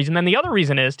that's one reason. Then the other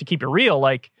reason is, to keep it real,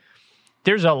 like,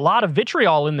 there's a lot of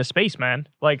vitriol in the space, man.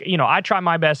 Like, I try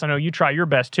my best. I know you try your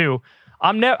best too.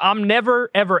 I'm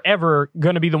never, ever, ever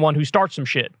going to be the one who starts some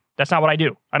shit. That's not what I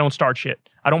do. I don't start shit.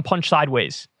 I don't punch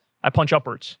sideways. I punch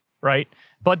upwards, right?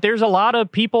 But there's a lot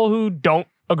of people who don't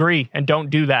agree and don't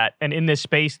do that. And in this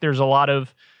space, there's a lot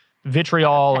of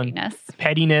vitriol and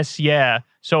pettiness. Yeah.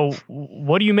 So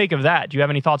what do you make of that? Do you have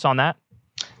any thoughts on that?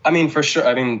 I mean, for sure.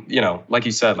 I mean, like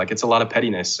you said, like, it's a lot of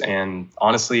pettiness. And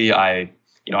honestly, I've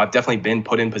definitely been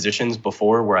put in positions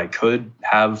before where I could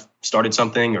have started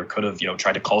something, or could have,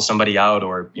 tried to call somebody out,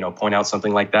 or, point out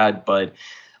something like that. But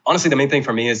honestly, the main thing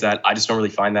for me is that I just don't really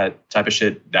find that type of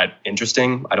shit that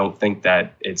interesting. I don't think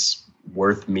that it's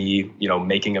worth me,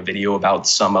 making a video about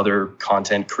some other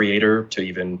content creator to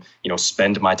even,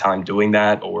 spend my time doing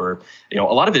that. Or, a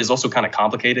lot of it is also kind of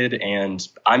complicated, and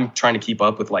I'm trying to keep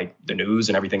up with, like, the news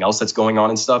and everything else that's going on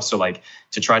and stuff. So, like,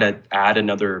 to try to add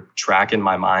another track in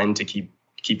my mind to keep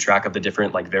track of the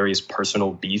different, like, various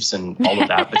personal beefs and all of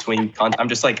that between content, I'm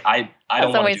just like, I don't want to do this.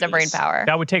 That's a waste of brain power.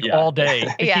 That would take all day.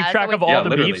 To keep track of all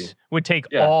the beefs would take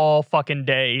all fucking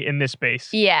day in this space.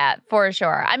 Yeah, for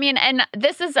sure. I mean, and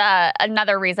this is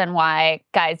another reason why,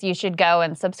 guys, you should go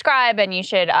and subscribe, and you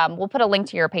should, we'll put a link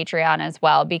to your Patreon as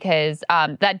well, because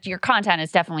that your content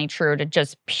is definitely true to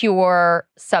just pure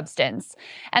substance.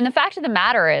 And the fact of the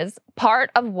matter is,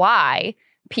 part of why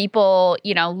people,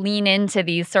 lean into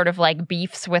these sort of, like,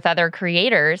 beefs with other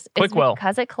creators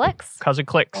because it clicks. Because it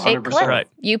clicks. 100%. It clicks. Right.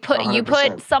 You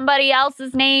put somebody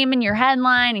else's name in your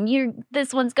headline, and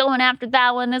this one's going after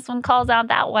that one, this one calls out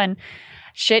that one.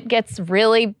 Shit gets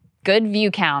really good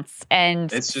view counts,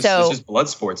 and it's just blood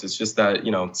sports. It's just that,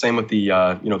 same with the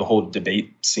the whole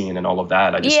debate scene and all of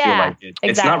that. I just feel like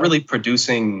it's not really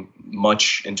producing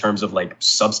much in terms of, like,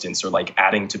 substance, or, like,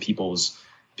 adding to people's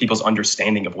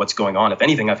understanding of what's going on. If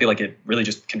anything, I feel like it really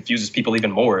just confuses people even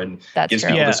more, and gives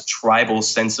people this tribal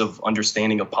sense of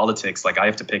understanding of politics. Like, I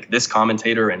have to pick this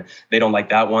commentator, and they don't like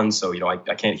that one, so I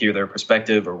can't hear their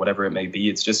perspective, or whatever it may be.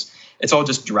 It's all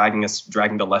just dragging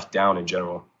the left down in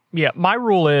general. Yeah, my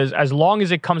rule is, as long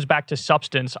as it comes back to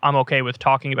substance, I'm okay with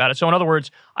talking about it. So in other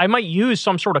words, I might use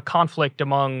some sort of conflict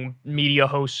among media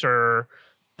hosts or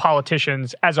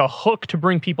politicians as a hook to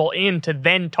bring people in to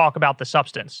then talk about the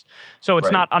substance. So it's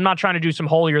I'm not trying to do some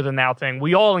holier than thou thing.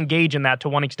 We all engage in that to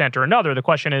one extent or another. The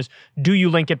question is, do you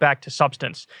link it back to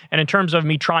substance? And in terms of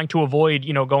me trying to avoid,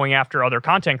 going after other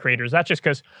content creators, that's just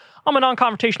because I'm a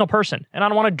non-confrontational person, and I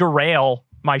don't want to derail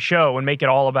my show and make it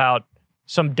all about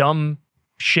some dumb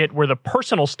shit where the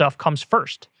personal stuff comes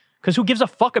first. Because who gives a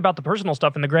fuck about the personal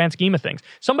stuff in the grand scheme of things?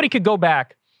 Somebody could go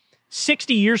back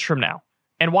 60 years from now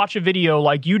and watch a video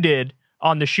like you did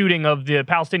on the shooting of the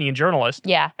Palestinian journalist.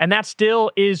 Yeah. And that still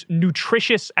is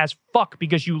nutritious as fuck,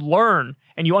 because you learn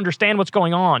and you understand what's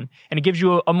going on, and it gives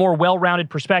you a more well-rounded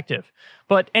perspective.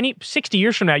 But 60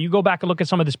 years from now, you go back and look at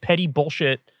some of this petty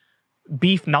bullshit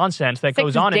beef nonsense that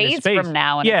goes on in this space. 6 days from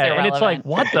now, and and it's like,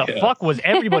 what the fuck was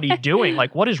everybody doing?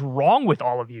 Like, what is wrong with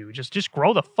all of you? Just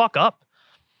grow the fuck up.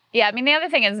 Yeah, I mean, the other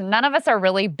thing is, none of us are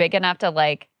really big enough to,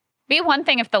 like, be one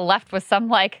thing if the left was some,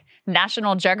 like,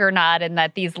 national juggernaut, and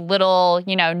that these little,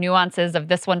 nuances of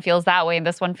this one feels that way and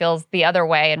this one feels the other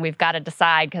way, and we've got to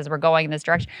decide because we're going in this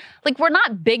direction. Like, we're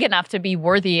not big enough to be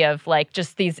worthy of, like,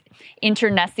 just these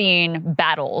internecine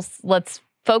battles. Let's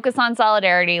focus on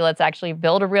solidarity. Let's actually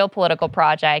build a real political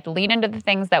project, lean into the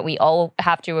things that we all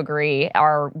have to agree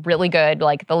are really good,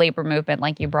 like the labor movement,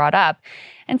 like you brought up,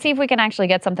 and see if we can actually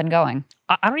get something going.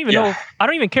 I don't even know. I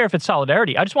don't even care if it's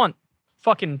solidarity. I just want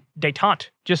fucking detente.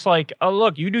 Just like, oh,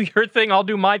 look, you do your thing, I'll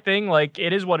do my thing. Like,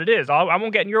 it is what it is. I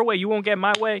won't get in your way, you won't get in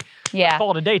my way. Yeah. Let's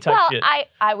call it a day type shit.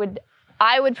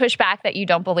 I would push back that you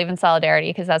don't believe in solidarity,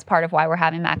 because that's part of why we're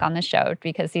having Mac on this show,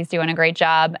 because he's doing a great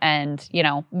job and,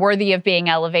 worthy of being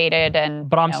elevated.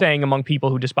 But I'm saying among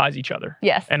people who despise each other.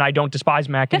 Yes. And I don't despise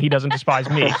Mac and he doesn't despise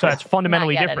me. So that's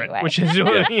fundamentally different, anyway. which is,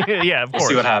 yeah, of course. We'll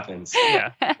see what happens.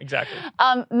 Yeah, exactly.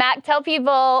 Mac, tell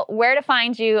people where to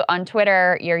find you on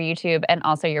Twitter, your YouTube, and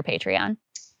also your Patreon.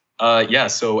 Yeah,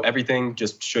 so everything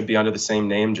just should be under the same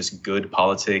name, just Good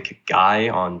Politic Guy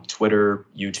on Twitter,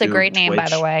 YouTube, It's a great name, by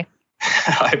Twitch. the way.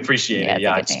 I appreciate it.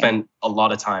 Yeah, I've spent a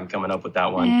lot of time coming up with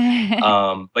that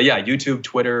one. But yeah, YouTube,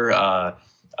 Twitter,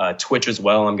 Twitch as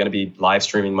well. I'm going to be live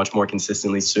streaming much more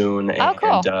consistently soon. And,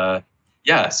 cool.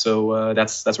 Yeah, so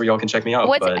that's where y'all can check me out.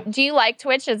 Do you like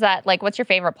Twitch? Is that what's your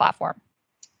favorite platform?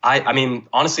 I mean,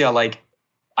 honestly, I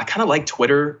kind of like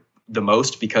Twitter the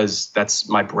most, because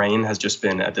my brain has just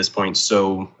been at this point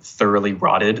so thoroughly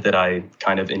rotted that I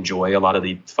kind of enjoy a lot of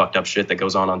the fucked up shit that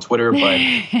goes on Twitter. But,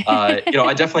 I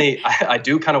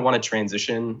do kind of want to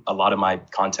transition a lot of my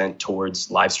content towards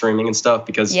live streaming and stuff,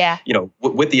 because,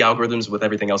 with the algorithms, with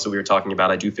everything else that we were talking about,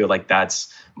 I do feel like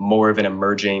that's more of an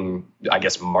emerging, I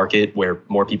guess, market where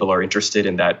more people are interested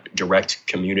in that direct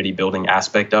community building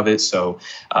aspect of it. So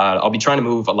I'll be trying to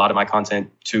move a lot of my content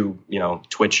to,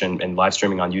 Twitch and live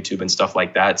streaming on YouTube and stuff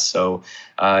like that. So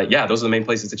those are the main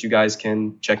places that you guys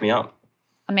can check me out.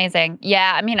 Amazing.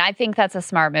 Yeah, I mean, I think that's a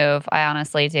smart move. I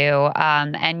honestly do.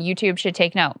 And YouTube should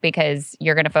take note, because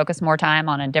you're going to focus more time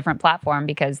on a different platform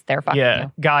because they're fucking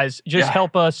you. Guys, just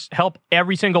help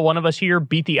every single one of us here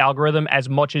beat the algorithm as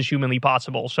much as humanly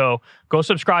possible. So go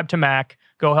subscribe to Mac.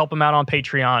 Go help him out on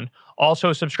Patreon.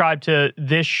 Also subscribe to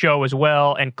this show as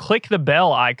well, and click the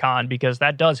bell icon, because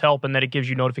that does help, and that it gives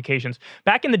you notifications.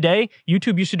 Back in the day,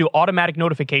 YouTube used to do automatic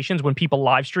notifications when people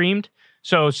live streamed.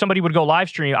 So somebody would go live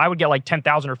stream. I would get like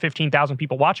 10,000 or 15,000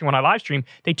 people watching when I live stream.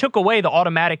 They took away the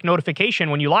automatic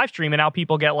notification when you live stream, and now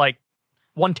people get like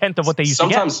 1/10 of what they used to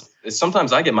get.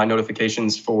 Sometimes I get my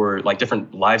notifications for like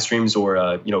different live streams or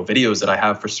videos that I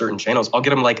have for certain channels. I'll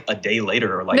get them like a day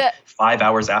later, or like 5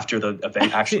 hours after the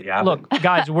event actually happened. Look,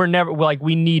 guys,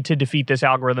 we need to defeat this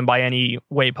algorithm by any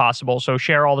way possible. So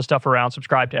share all the stuff around,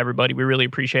 subscribe to everybody. We really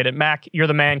appreciate it. Mac, you're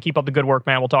the man. Keep up the good work,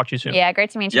 man. We'll talk to you soon. Yeah, great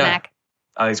to meet you, Mac.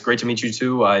 It's great to meet you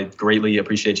too. I greatly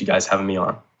appreciate you guys having me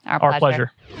on. Our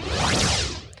pleasure.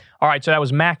 All right, so that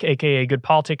was Mac, a.k.a. Good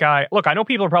Politic Guy. Look, I know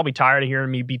people are probably tired of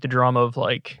hearing me beat the drum of,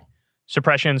 like,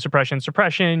 suppression.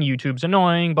 YouTube's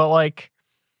annoying, but, like,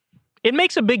 it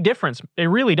makes a big difference. It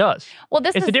really does. Well,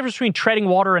 it's the difference between treading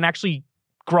water and actually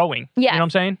growing. Yeah. You know what I'm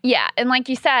saying? Yeah, and like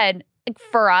you said,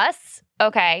 for us,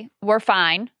 okay, we're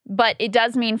fine. But it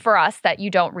does mean for us that you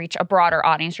don't reach a broader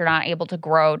audience. You're not able to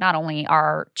grow not only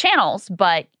our channels,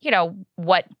 but,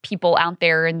 what people out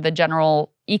there in the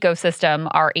general ecosystem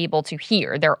are able to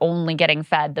hear. They're only getting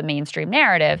fed the mainstream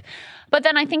narrative. But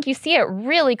then I think you see it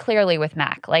really clearly with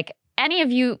Mac. Like, any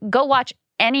of you, go watch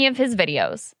any of his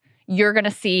videos. You're going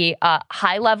to see a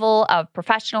high level of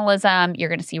professionalism. You're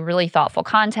going to see really thoughtful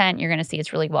content. You're going to see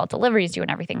it's really well delivered. He's doing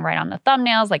everything right on the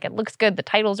thumbnails. Like, it looks good. The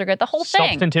titles are good. The whole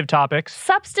thing. Substantive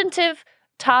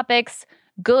topics.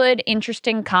 Good,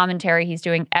 interesting commentary. He's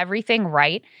doing everything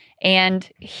right. And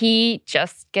he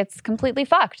just gets completely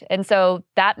fucked. And so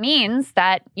that means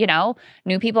that,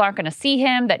 new people aren't going to see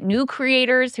him, that new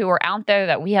creators who are out there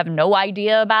that we have no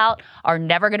idea about are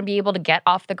never going to be able to get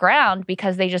off the ground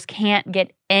because they just can't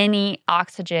get any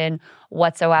oxygen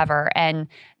whatsoever. And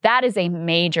that is a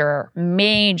major,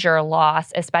 major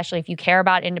loss, especially if you care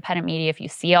about independent media, if you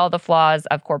see all the flaws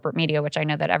of corporate media, which I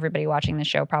know that everybody watching this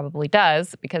show probably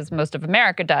does because most of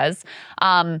America does.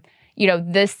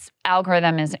 This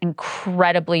algorithm is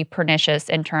incredibly pernicious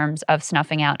in terms of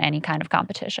snuffing out any kind of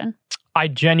competition. I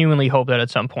genuinely hope that at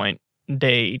some point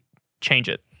they change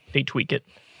it, they tweak it.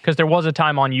 Because there was a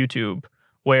time on YouTube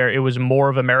where it was more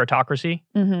of a meritocracy,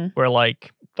 where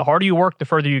like the harder you work, the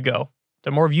further you go. The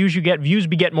more views you get, views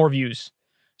beget more views.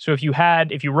 So if you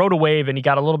rode a wave and you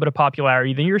got a little bit of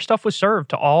popularity, then your stuff was served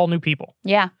to all new people.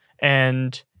 Yeah.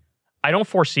 And I don't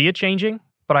foresee it changing,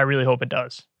 but I really hope it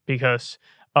does because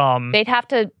they'd have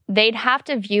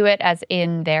to view it as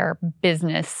in their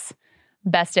business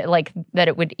best, like that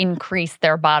it would increase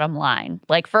their bottom line.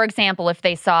 Like, for example, if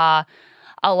they saw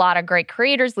a lot of great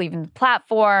creators leaving the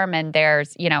platform, and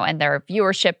there's, and their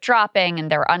viewership dropping,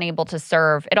 and they're unable to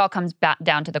serve. It all comes back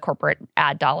down to the corporate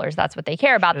ad dollars. That's what they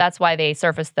care about. That's why they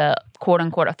surface the quote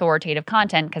unquote authoritative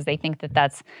content, because they think that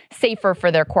that's safer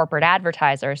for their corporate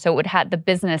advertisers. So it would have, the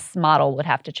business model would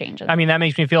have to change. I mean, that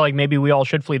makes me feel like maybe we all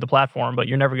should flee the platform, but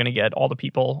you're never going to get all the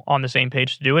people on the same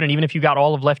page to do it. And even if you got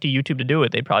all of lefty YouTube to do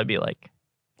it, they'd probably be like,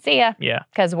 see ya. Yeah.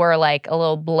 Because we're like a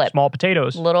little blip. Small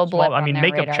potatoes. Little blip. I mean,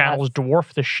 makeup channels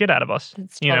dwarf the shit out of us.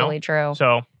 It's totally true.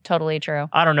 So totally true.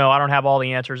 I don't know. I don't have all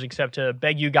the answers except to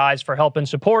beg you guys for help and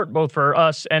support, both for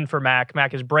us and for Mac.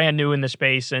 Mac is brand new in the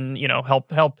space, and help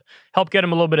get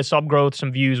him a little bit of sub growth,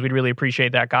 some views. We'd really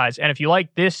appreciate that, guys. And if you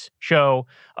like this show,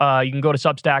 you can go to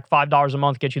Substack. $5 a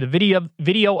month gets you the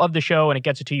video of the show, and it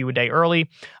gets it to you a day early.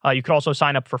 You could also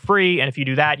sign up for free, and if you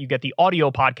do that, you get the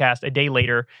audio podcast a day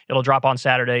later. It'll drop on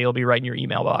Saturday. It'll be right in your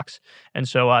email box. And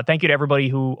so thank you to everybody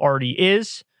who already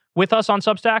is with us on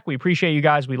Substack. We appreciate you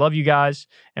guys. We love you guys,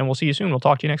 and we'll see you soon. We'll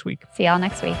talk to you next week. See y'all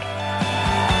next week.